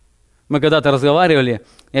 Мы когда-то разговаривали,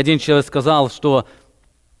 и один человек сказал, что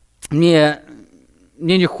мне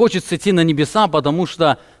не хочется идти на небеса, потому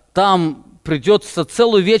что там придется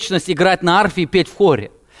целую вечность играть на арфе и петь в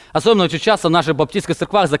хоре. Особенно очень часто в наших баптистских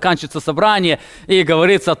церквах заканчивается собрание, и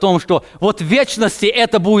говорится о том, что вот в вечности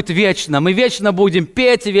это будет вечно. Мы вечно будем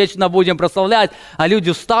петь, вечно будем прославлять, а люди,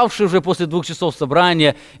 уставшие уже после 2 часов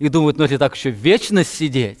собрания, и думают, ну если так еще в вечность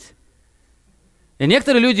сидеть. И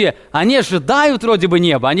некоторые люди, они ожидают вроде бы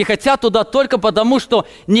неба, они хотят туда только потому, что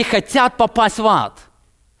не хотят попасть в ад.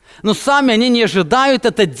 Но сами они не ожидают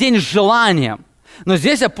этот день с желанием. Но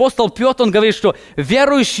здесь апостол Петр, он говорит, что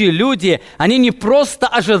верующие люди, они не просто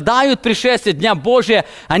ожидают пришествия Дня Божия,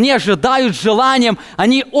 они ожидают желанием,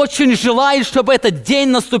 они очень желают, чтобы этот день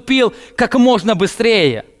наступил как можно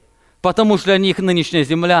быстрее, потому что для них нынешняя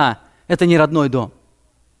земля – это не родной дом.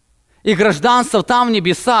 Их гражданство там в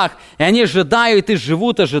небесах, и они ожидают и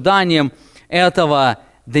живут ожиданием этого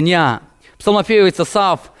дня. Псалмопевец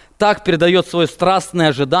Асаф так передает свое страстное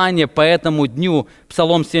ожидание по этому дню.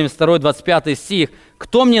 Псалом 72, 25 стих.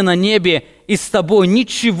 «Кто мне на небе, и с тобой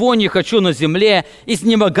ничего не хочу на земле,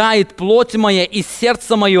 изнемогает плоть моя и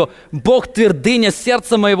сердце мое, Бог твердыня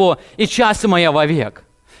сердца моего и часть моя вовек».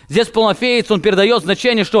 Здесь псалмопевец, он передает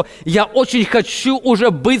значение, что «я очень хочу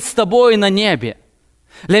уже быть с тобой на небе».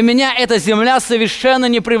 Для меня эта земля совершенно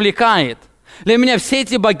не привлекает. Для меня все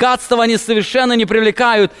эти богатства, они совершенно не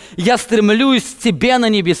привлекают. Я стремлюсь к Тебе на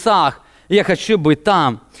небесах. Я хочу быть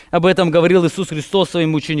там. Об этом говорил Иисус Христос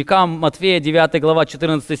своим ученикам. Матфея 9 глава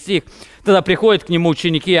 14 стих. Тогда приходят к Нему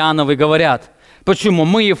ученики Иоанновы и говорят: «Почему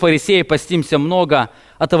мы, фарисеи, постимся много,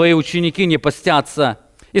 а Твои ученики не постятся?»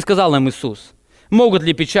 И сказал им Иисус: «Могут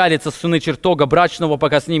ли печалиться сыны чертога брачного,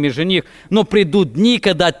 пока с ними жених? Но придут дни,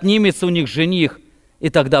 когда отнимется у них жених, и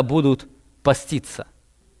тогда будут поститься».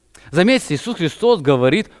 Заметьте, Иисус Христос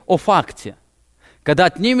говорит о факте. Когда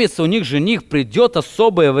отнимется у них жених, придет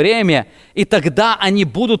особое время, и тогда они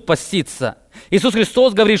будут поститься. Иисус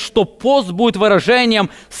Христос говорит, что пост будет выражением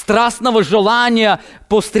страстного желания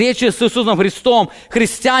по встрече с Иисусом Христом.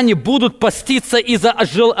 Христиане будут поститься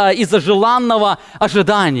из-за желанного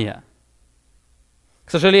ожидания.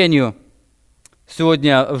 К сожалению,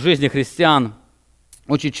 сегодня в жизни христиан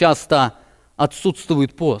очень часто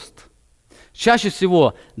отсутствует пост. Чаще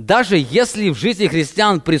всего, даже если в жизни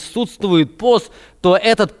христиан присутствует пост, то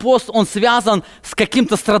этот пост, он связан с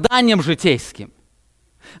каким-то страданием житейским.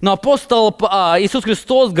 Но апостол Иисус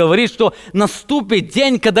Христос говорит, что наступит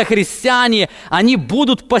день, когда христиане, они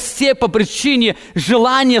будут постить по причине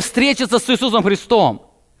желания встретиться с Иисусом Христом.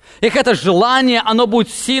 Их это желание, оно будет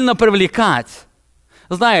сильно привлекать.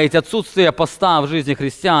 Знаете, отсутствие поста в жизни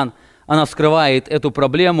христиан, она вскрывает эту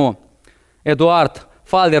проблему. Эдуард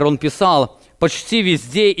Фаллер, он писал: «Почти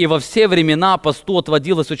везде и во все времена посту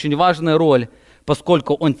отводилась очень важная роль,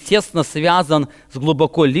 поскольку он тесно связан с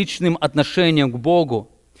глубоко личным отношением к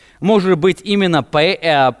Богу. Может быть, именно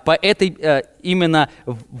именно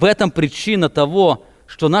в этом причина того,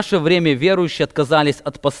 что в наше время верующие отказались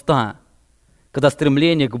от поста. Когда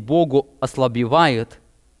стремление к Богу ослабевает,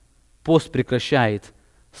 пост прекращает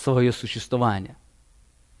свое существование».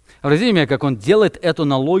 Обратите внимание, как он делает эту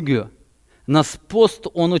аналогию. Наш пост,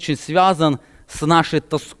 он очень связан с нашей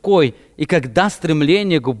тоской. И когда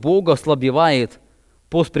стремление к Богу ослабевает,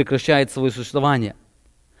 пост прекращает свое существование.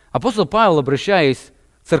 Апостол Павел, обращаясь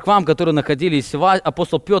к церквам, которые находились в Асии,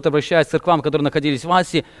 апостол Петр, обращаясь к церквам, которые находились в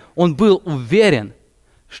Асии, он был уверен,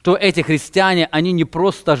 что эти христиане, они не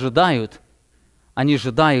просто ожидают, они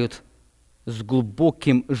ожидают с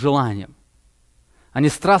глубоким желанием. Они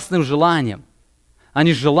страстным желанием.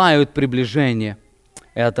 Они желают приближения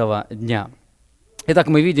этого дня. Итак,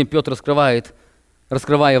 мы видим, Петр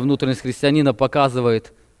раскрывая внутренность христианина,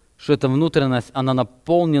 показывает, что эта внутренность, она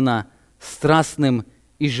наполнена страстным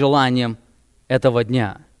и желанием этого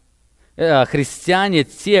дня. Христиане,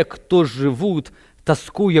 те, кто живут,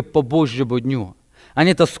 тоскуя по Божьему дню.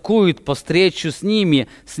 Они тоскуют по встрече с ним.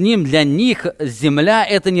 Для них земля –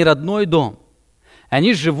 это не родной дом.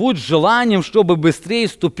 Они живут с желанием, чтобы быстрее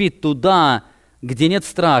вступить туда, где нет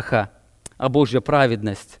страха, а Божья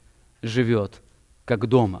праведность живет, как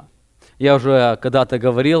дома. Я уже когда-то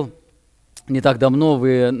говорил, не так давно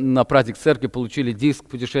вы на праздник церкви получили диск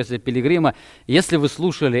 «Путешествие пилигрима». Если вы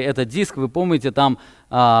слушали этот диск, вы помните, там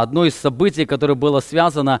одно из событий, которое было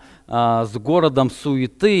связано с городом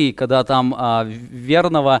суеты, когда там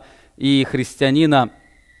верного и христианина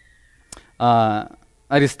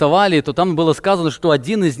арестовали, то там было сказано, что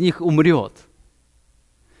один из них умрет.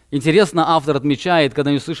 Интересно, автор отмечает, когда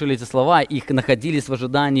они услышали эти слова, их находились в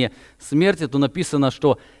ожидании смерти, то написано,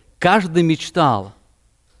 что каждый мечтал,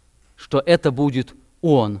 что это будет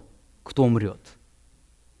он, кто умрет.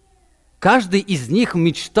 Каждый из них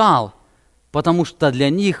мечтал, потому что для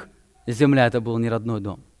них земля – это был не родной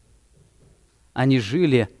дом. Они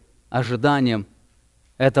жили ожиданием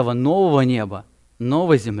этого нового неба,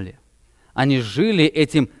 новой земли. Они жили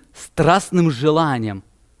этим страстным желанием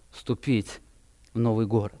вступить в новый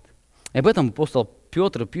город. И об этом апостол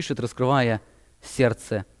Петр пишет, раскрывая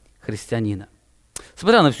сердце христианина.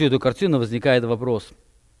 Смотря на всю эту картину, возникает вопрос: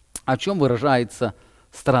 о чем выражается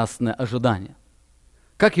страстное ожидание?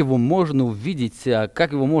 Как его можно увидеть,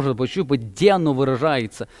 как его можно пощупать, где оно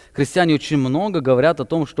выражается? Христиане очень много говорят о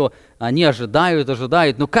том, что они ожидают,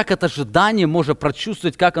 но как это ожидание можно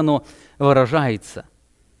прочувствовать, как оно выражается?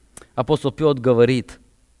 Апостол Петр говорит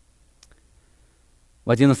в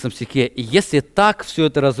 11 стихе: «Если так все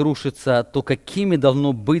это разрушится, то какими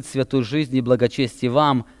должно быть святой жизни и благочестие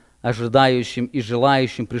вам, ожидающим и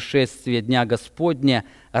желающим пришествия Дня Господня,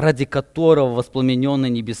 ради которого воспламененные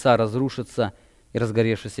небеса разрушатся и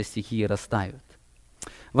разгоревшиеся стихии растают».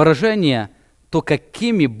 Выражение «то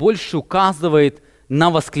какими» больше указывает на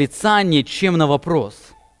восклицание, чем на вопрос.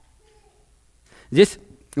 Здесь,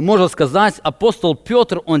 можно сказать, апостол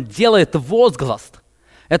Петр, он делает возглас.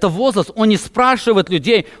 Это возглас, он не спрашивает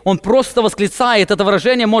людей, он просто восклицает. Это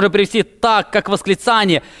выражение можно привести так, как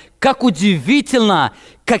восклицание. Как удивительно,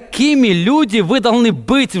 какими люди вы должны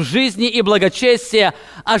быть в жизни и благочестии,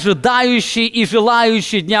 ожидающие и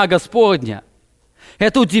желающие Дня Господня.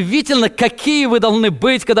 Это удивительно, какие вы должны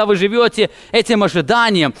быть, когда вы живете этим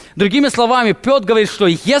ожиданием. Другими словами, Петр говорит, что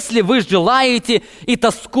если вы желаете и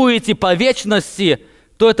тоскуете по вечности,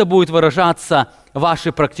 то это будет выражаться в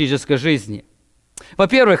вашей практической жизни.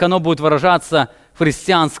 Во-первых, оно будет выражаться в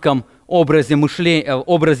христианском образе мышления,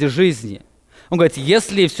 образе жизни. Он говорит,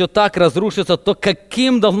 если все так разрушится, то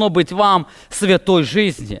каким должно быть вам святой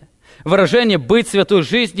жизни? Выражение «быть святой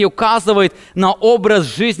жизнью» указывает на образ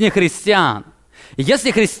жизни христиан.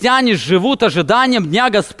 Если христиане живут ожиданием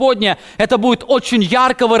Дня Господня, это будет очень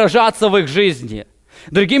ярко выражаться в их жизни.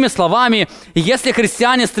 Другими словами, если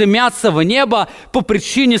христиане стремятся в небо по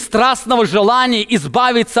причине страстного желания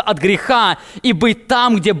избавиться от греха и быть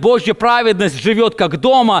там, где Божья праведность живет как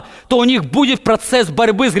дома, то у них будет процесс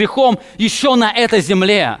борьбы с грехом еще на этой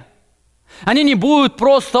земле. Они не будут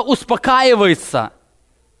просто успокаиваться.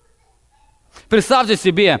 Представьте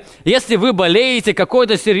себе, если вы болеете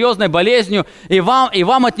какой-то серьезной болезнью, и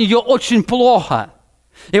вам от нее очень плохо,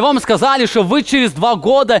 и вам сказали, что вы через 2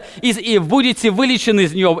 года и будете вылечены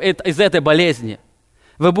из этой болезни.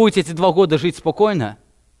 Вы будете эти 2 года жить спокойно?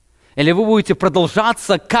 Или вы будете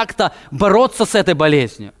продолжаться как-то бороться с этой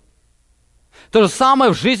болезнью? То же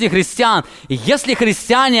самое в жизни христиан. И если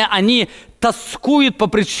христиане, они тоскуют по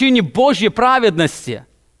причине Божьей праведности,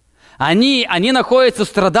 они находятся в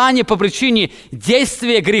страдании по причине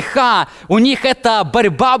действия греха, у них эта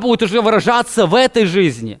борьба будет уже выражаться в этой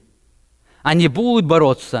жизни. Они будут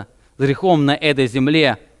бороться с грехом на этой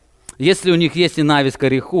земле. Если у них есть ненависть к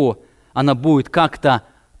греху, она будет как-то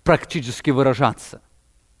практически выражаться.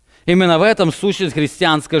 Именно в этом сущность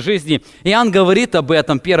христианской жизни. Иоанн говорит об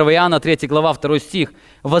этом, 1 Иоанна, 3 глава, 2 стих.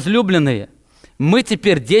 «Возлюбленные, мы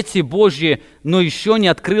теперь дети Божьи, но еще не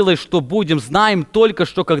открылось, что будем. Знаем только,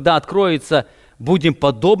 что когда откроется, будем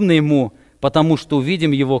подобны Ему, потому что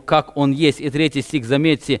увидим Его, как Он есть». И 3 стих,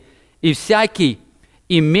 заметьте. «И всякий,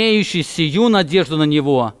 имеющий сию надежду на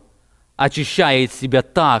Него, очищает себя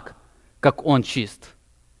так, как Он чист».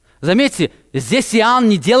 Заметьте, здесь Иоанн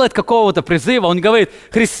не делает какого-то призыва. Он говорит: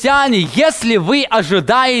 христиане, если вы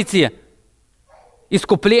ожидаете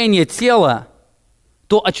искупления тела,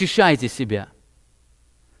 то очищайте себя.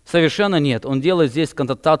 Совершенно нет. Он делает здесь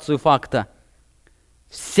констатацию факта.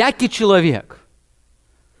 Всякий человек,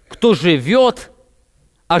 кто живет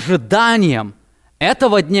ожиданием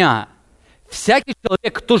этого дня, всякий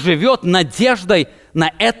человек, кто живет надеждой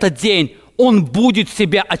на этот день, он будет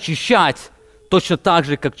себя очищать точно так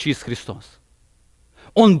же, как чист Христос.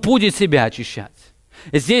 Он будет себя очищать.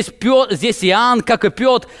 Здесь Иоанн, как и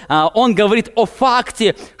Петр, он говорит о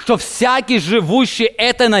факте, что всякий, живущий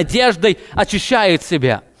этой надеждой, очищает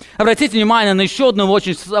себя. Обратите внимание на еще одно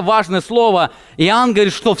очень важное слово. Иоанн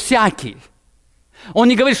говорит, что всякий. Он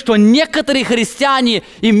не говорит, что некоторые христиане,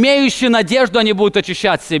 имеющие надежду, они будут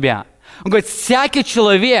очищать себя. Он говорит, всякий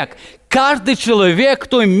человек, каждый человек,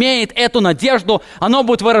 кто имеет эту надежду, оно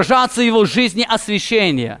будет выражаться в его жизни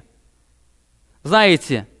освящения.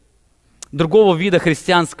 Знаете, другого вида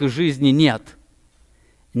христианской жизни нет.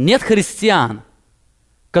 Нет христиан,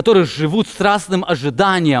 которые живут страстным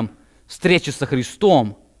ожиданием встречи со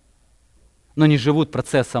Христом, но не живут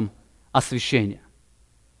процессом освящения.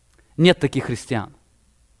 Нет таких христиан.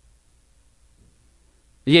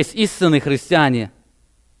 Есть истинные христиане,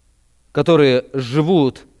 которые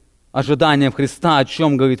живут ожиданием Христа, о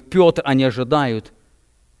чем говорит Петр, они ожидают.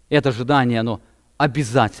 Это ожидание, оно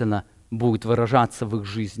обязательно будет выражаться в их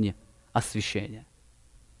жизни освящения.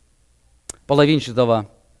 Половинчатого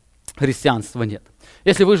христианства нет.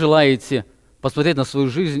 Если вы желаете посмотреть на свою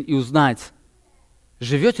жизнь и узнать,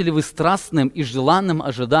 живете ли вы страстным и желанным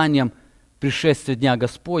ожиданием пришествия Дня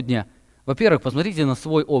Господня, во-первых, посмотрите на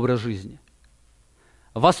свой образ жизни.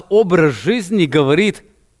 Ваш образ жизни говорит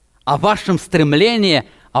о вашем стремлении,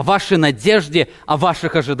 о вашей надежде, о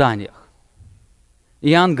ваших ожиданиях.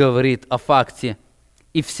 Иоанн говорит о факте: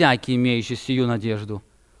 «И всякий, имеющий сию надежду,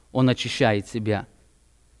 он очищает себя,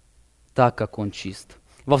 так, как он чист».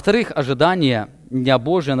 Во-вторых, ожидание Дня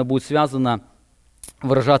Божия, оно будет связано,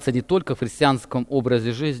 выражаться не только в христианском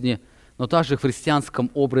образе жизни, но также в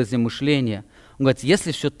христианском образе мышления. Он говорит,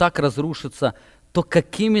 если все так разрушится, то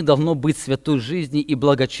какими должно быть святой жизни и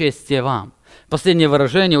благочестие вам? Последнее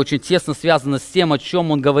выражение очень тесно связано с тем, о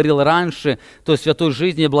чем он говорил раньше, то есть святой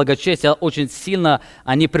жизни и благочестие, очень сильно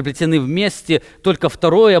они приплетены вместе. Только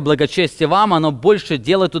второе, благочестие вам, оно больше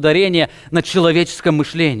делает ударение на человеческое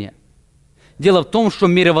мышление. Дело в том, что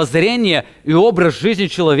мировоззрение и образ жизни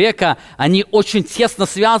человека, они очень тесно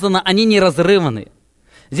связаны, они неразрывны.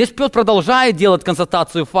 Здесь Петр продолжает делать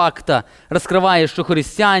констатацию факта, раскрывая, что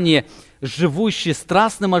христиане, живущие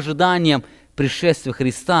страстным ожиданием пришествия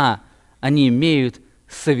Христа, они имеют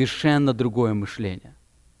совершенно другое мышление.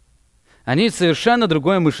 Они имеют совершенно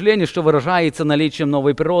другое мышление, что выражается наличием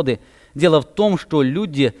новой природы. Дело в том, что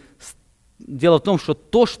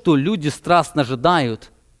то, что люди страстно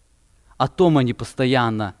ожидают, о том они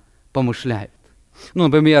постоянно помышляют.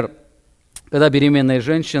 Например, когда беременная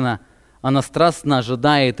женщина, она страстно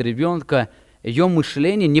ожидает ребенка, ее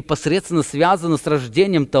мышление непосредственно связано с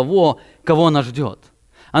рождением того, кого она ждет.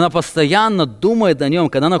 Она постоянно думает о нем,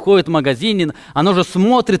 когда она ходит в магазине, она уже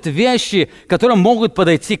смотрит вещи, которые могут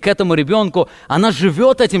подойти к этому ребенку. Она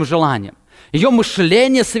живет этим желанием. Ее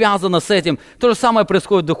мышление связано с этим. То же самое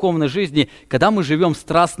происходит в духовной жизни, когда мы живем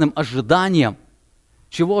страстным ожиданием.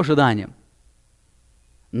 Чего ожиданием?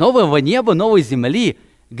 Нового неба, новой земли,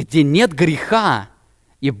 где нет греха,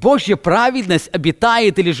 и Божья праведность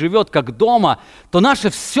обитает или живет как дома, то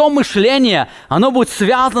наше все мышление, оно будет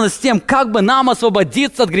связано с тем, как бы нам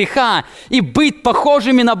освободиться от греха и быть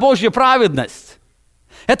похожими на Божью праведность.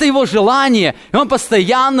 Это его желание, и он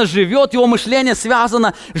постоянно живет, его мышление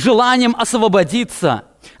связано с желанием освободиться.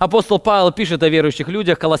 Апостол Павел пишет о верующих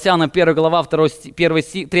людях, Колоссянам 1 глава,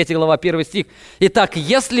 3 глава, 1 стих. «Итак,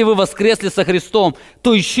 если вы воскресли со Христом,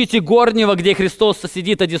 то ищите горнего, где Христос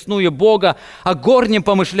сидит одесную Бога, а горнем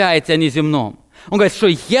помышляете, а не земном». Он говорит, что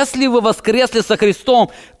если вы воскресли со Христом,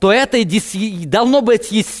 то это должно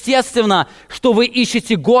быть естественно, что вы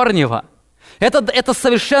ищете горнего. Это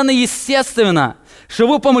совершенно естественно, что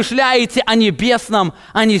вы помышляете о небесном,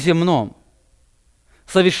 а не земном.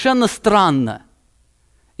 Совершенно странно,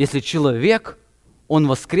 если человек, он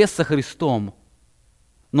воскрес со Христом,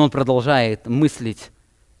 но он продолжает мыслить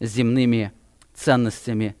земными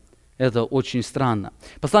ценностями. Это очень странно.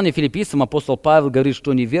 В послании Филиппийцам апостол Павел говорит,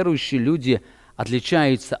 что неверующие люди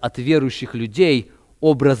отличаются от верующих людей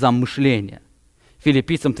образом мышления.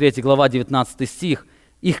 Филиппийцам 3 глава 19 стих.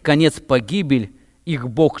 «Их конец погибель, их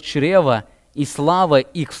Бог чрева, и слава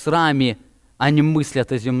их в сраме, они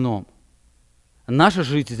мыслят о земном». Наше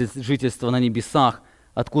жительство на небесах,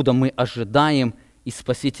 откуда мы ожидаем и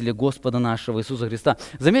Спасителя Господа нашего Иисуса Христа.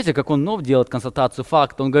 Заметьте, как он вновь делает констатацию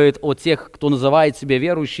факта. Он говорит о тех, кто называет себя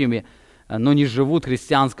верующими, но не живут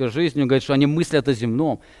христианской жизнью. Он говорит, что они мыслят о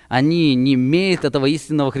земном. Они не имеют этого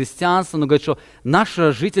истинного христианства. Но говорит, что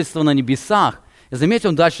наше жительство на небесах. И заметьте,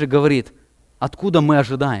 он дальше говорит, откуда мы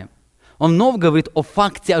ожидаем. Он вновь говорит о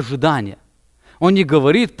факте ожидания. Он не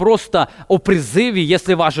говорит просто о призыве,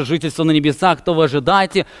 если ваше жительство на небесах, то вы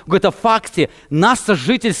ожидаете. Он говорит о факте, наше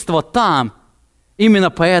жительство там. Именно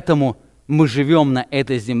поэтому мы живем на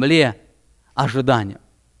этой земле ожиданием.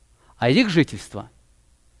 А их жительство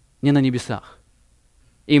не на небесах.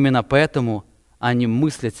 Именно поэтому они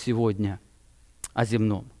мыслят сегодня о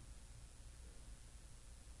земном.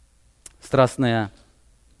 Страстное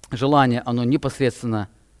желание, оно непосредственно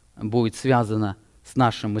будет связано с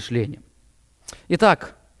нашим мышлением.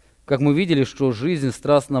 Итак, как мы видели, что жизнь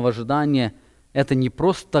страстного ожидания – это не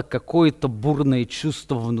просто какое-то бурное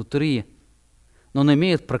чувство внутри, но оно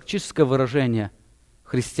имеет практическое выражение в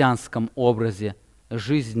христианском образе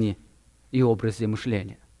жизни и образе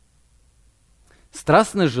мышления.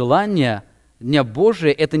 Страстное желание Дня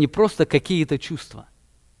Божия – это не просто какие-то чувства.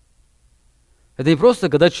 Это не просто,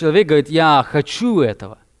 когда человек говорит, я хочу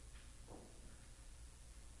этого.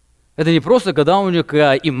 Это не просто, когда у него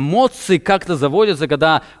эмоции как-то заводятся,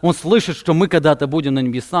 когда он слышит, что мы когда-то будем на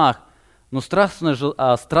небесах. Но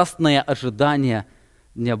страстное ожидание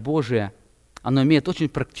Дня Божия, оно имеет очень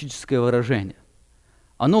практическое выражение.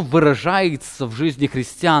 Оно выражается в жизни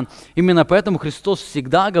христиан. Именно поэтому Христос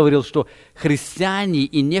всегда говорил, что христиане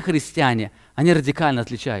и нехристиане, они радикально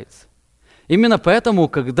отличаются. Именно поэтому,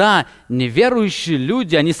 когда неверующие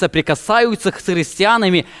люди, они соприкасаются с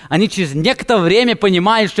христианами, они через некоторое время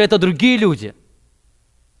понимают, что это другие люди.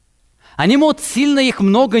 Они, может, сильно их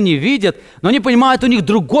много не видят, но они понимают, у них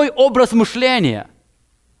другой образ мышления.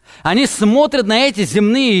 Они смотрят на эти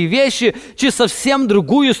земные вещи через совсем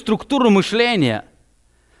другую структуру мышления.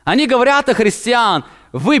 Они говорят о христиан,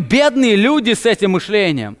 вы бедные люди с этим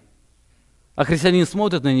мышлением. А христианин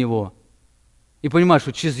смотрит на него и понимает,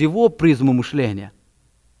 что через его призму мышления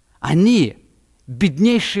они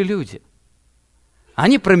беднейшие люди.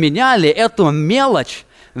 Они променяли эту мелочь,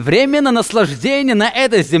 временное наслаждение на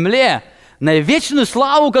этой земле, на вечную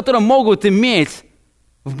славу, которую могут иметь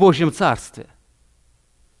в Божьем Царстве.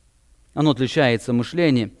 Оно отличается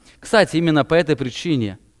мышлением. Кстати, именно по этой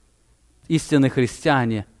причине истинные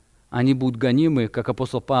христиане, они будут гонимы, как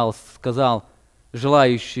апостол Павел сказал,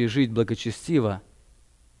 желающие жить благочестиво,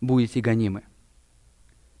 будете гонимы.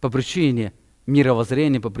 По причине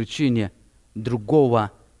мировоззрения, по причине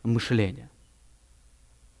другого мышления.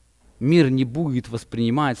 Мир не будет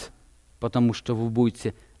воспринимать, потому что вы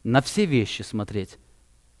будете на все вещи смотреть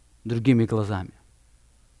другими глазами.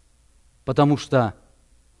 Потому что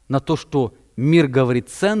на то, что мир говорит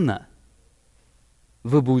ценно,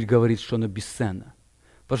 вы будете говорить, что оно бесценно.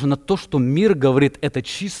 Потому что на то, что мир говорит это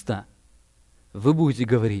чисто, вы будете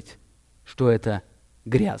говорить, что это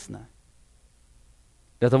грязно.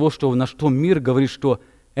 Для того, на что мир говорит, что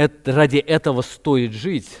ради этого стоит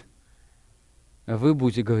жить, вы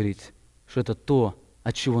будете говорить, что это то,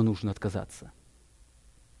 от чего нужно отказаться.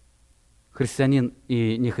 Христианин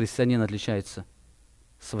и нехристианин отличаются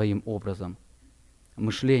своим образом,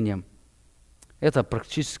 мышлением. Это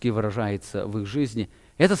практически выражается в их жизни.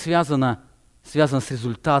 Это связано с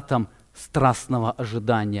результатом страстного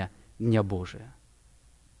ожидания Дня Божия.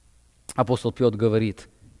 Апостол Петр говорит,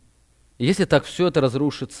 если так все это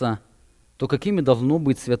разрушится, то какими должно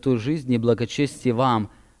быть святой жизни и благочестие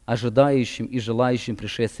вам, ожидающим и желающим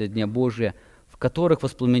пришествия Дня Божия, в которых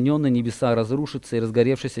воспламененные небеса разрушатся и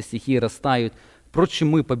разгоревшиеся стихии растают. Впрочем,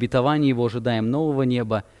 мы по обетованию Его ожидаем нового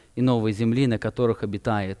неба и новой земли, на которых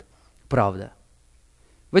обитает правда.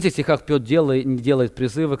 В этих стихах Петр не делает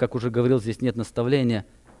призывы, как уже говорил, здесь нет наставления,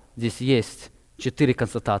 здесь есть 4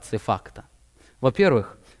 констатации факта.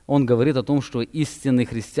 Во-первых, он говорит о том, что истинные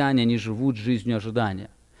христиане, они живут жизнью ожидания.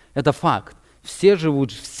 Это факт. Все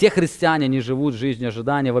христиане, они живут жизнью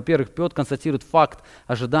ожидания. Во-первых, Петр констатирует факт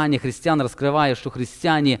ожидания христиан, раскрывая, что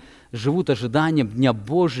христиане живут ожиданием Дня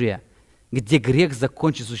Божия, где грех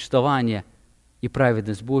закончит существование, и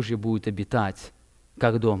праведность Божья будет обитать,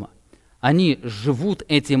 как дома. Они живут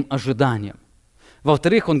этим ожиданием.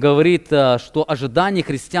 Во-вторых, он говорит, что ожидание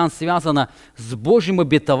христиан связано с Божьим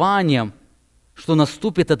обетованием, что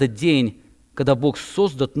наступит этот день, когда Бог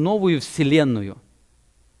создаст новую вселенную,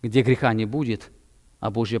 где греха не будет, а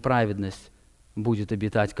Божья праведность будет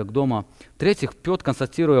обитать как дома. В-третьих, Петр,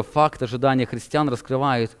 констатируя факт ожидания христиан,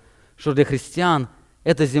 раскрывает, что для христиан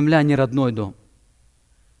эта земля не родной дом.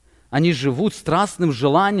 Они живут страстным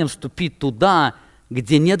желанием вступить туда,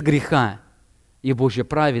 где нет греха, и Божья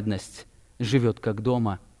праведность живет как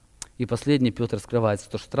дома. И последнее, Петр раскрывает,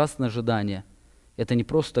 что страстное ожидание – это не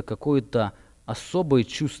просто какое-то особое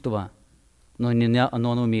чувство, но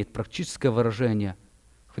оно имеет практическое выражение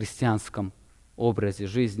в христианском образе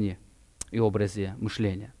жизни и образе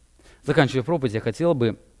мышления. Заканчивая проповедь, я хотел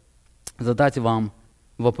бы задать вам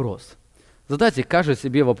вопрос. Задайте каждый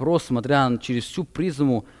себе вопрос, смотря через всю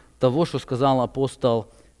призму того, что сказал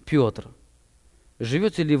апостол Петр.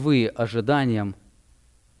 Живете ли вы ожиданием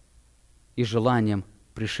и желанием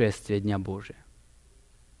пришествия Дня Божия?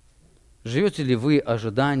 Живете ли вы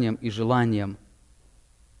ожиданием и желанием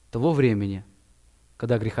того времени,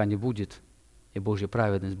 когда греха не будет, и Божья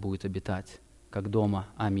праведность будет обитать, как дома?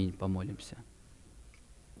 Аминь. Помолимся.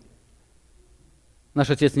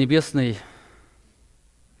 Наш Отец Небесный,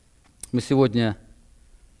 мы сегодня,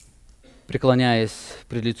 преклоняясь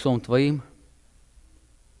пред лицом Твоим,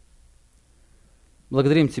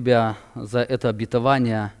 благодарим Тебя за это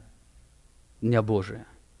обетование Дня Божия.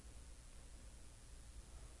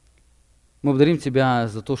 Мы благодарим Тебя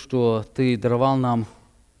за то, что Ты даровал нам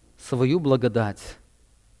свою благодать,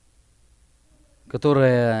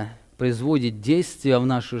 которая производит действие в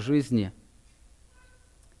нашей жизни.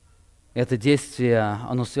 Это действие,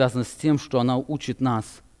 оно связано с тем, что оно учит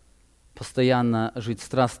нас постоянно жить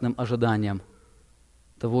страстным ожиданием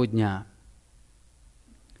того дня.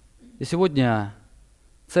 И сегодня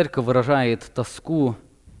Церковь выражает тоску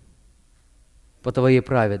по Твоей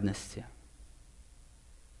праведности.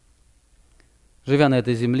 Живя на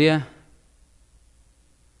этой земле,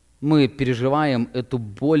 мы переживаем эту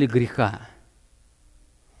боль греха.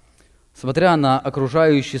 Смотря на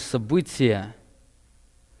окружающие события,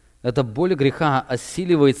 эта боль греха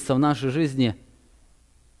осиливается в нашей жизни.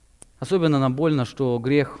 Особенно нам больно, что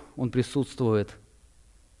грех, он присутствует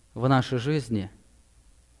в нашей жизни.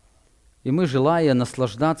 И мы, желая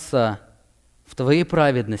наслаждаться в Твоей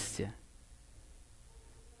праведности,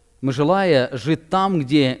 мы, желая жить там,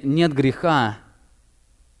 где нет греха,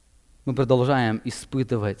 мы продолжаем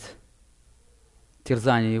испытывать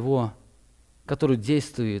терзание Его, которое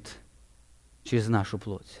действует через нашу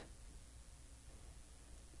плоть.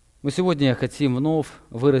 Мы сегодня хотим вновь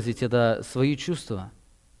выразить это свои чувства.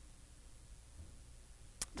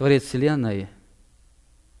 Творец Вселенной,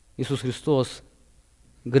 Иисус Христос,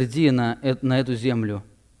 гряди на эту землю,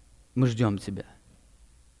 мы ждем Тебя.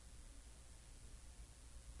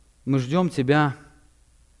 Мы ждем Тебя,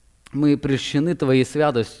 мы прельщены Твоей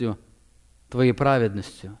святостью, Твоей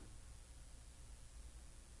праведностью.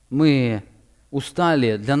 Мы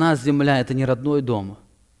устали, для нас земля – это не родной дом.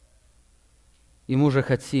 И мы уже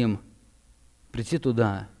хотим прийти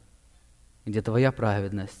туда, где Твоя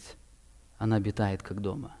праведность, она обитает как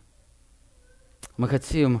дома. Мы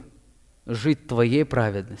хотим жить Твоей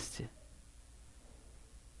праведности.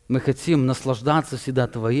 Мы хотим наслаждаться всегда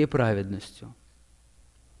Твоей праведностью.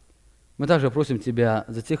 Мы также просим Тебя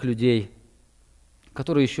за тех людей,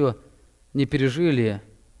 которые еще не пережили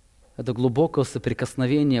это глубокое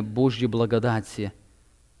соприкосновение Божьей благодати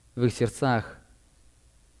в их сердцах.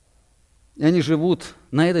 И они живут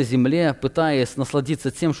на этой земле, пытаясь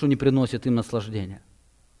насладиться тем, что не приносит им наслаждения.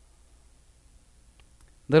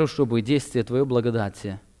 Даруй, чтобы действие Твоей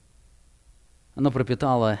благодати, оно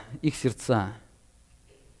пропитало их сердца.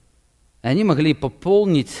 И они могли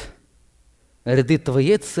пополнить ряды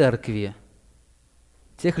Твоей церкви,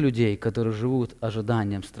 тех людей, которые живут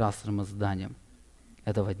ожиданием, страстным ожиданием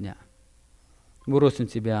этого дня. Мы просим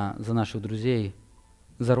Тебя за наших друзей,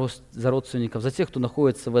 за родственников, за тех, кто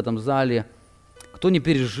находится в этом зале, кто не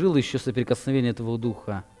пережил еще соприкосновение Твоего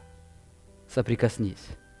Духа. Соприкоснись.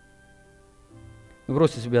 Мы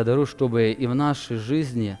просим Тебя, даруй, чтобы и в нашей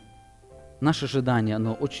жизни наше ожидание,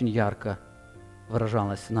 оно очень ярко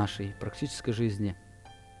выражалось в нашей практической жизни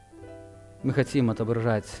Мы хотим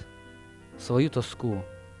отображать свою тоску,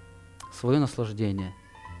 свое наслаждение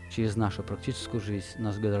через нашу практическую жизнь.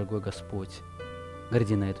 Наш дорогой Господь,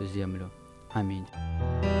 гряди на эту землю. Аминь.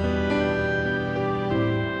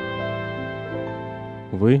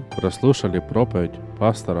 Вы прослушали проповедь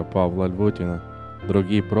пастора Павла Львутина.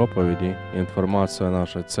 Другие проповеди и информацию о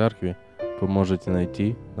нашей церкви вы можете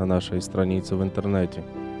найти на нашей странице в интернете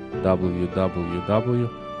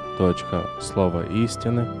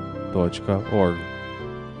www.slovoistины.org.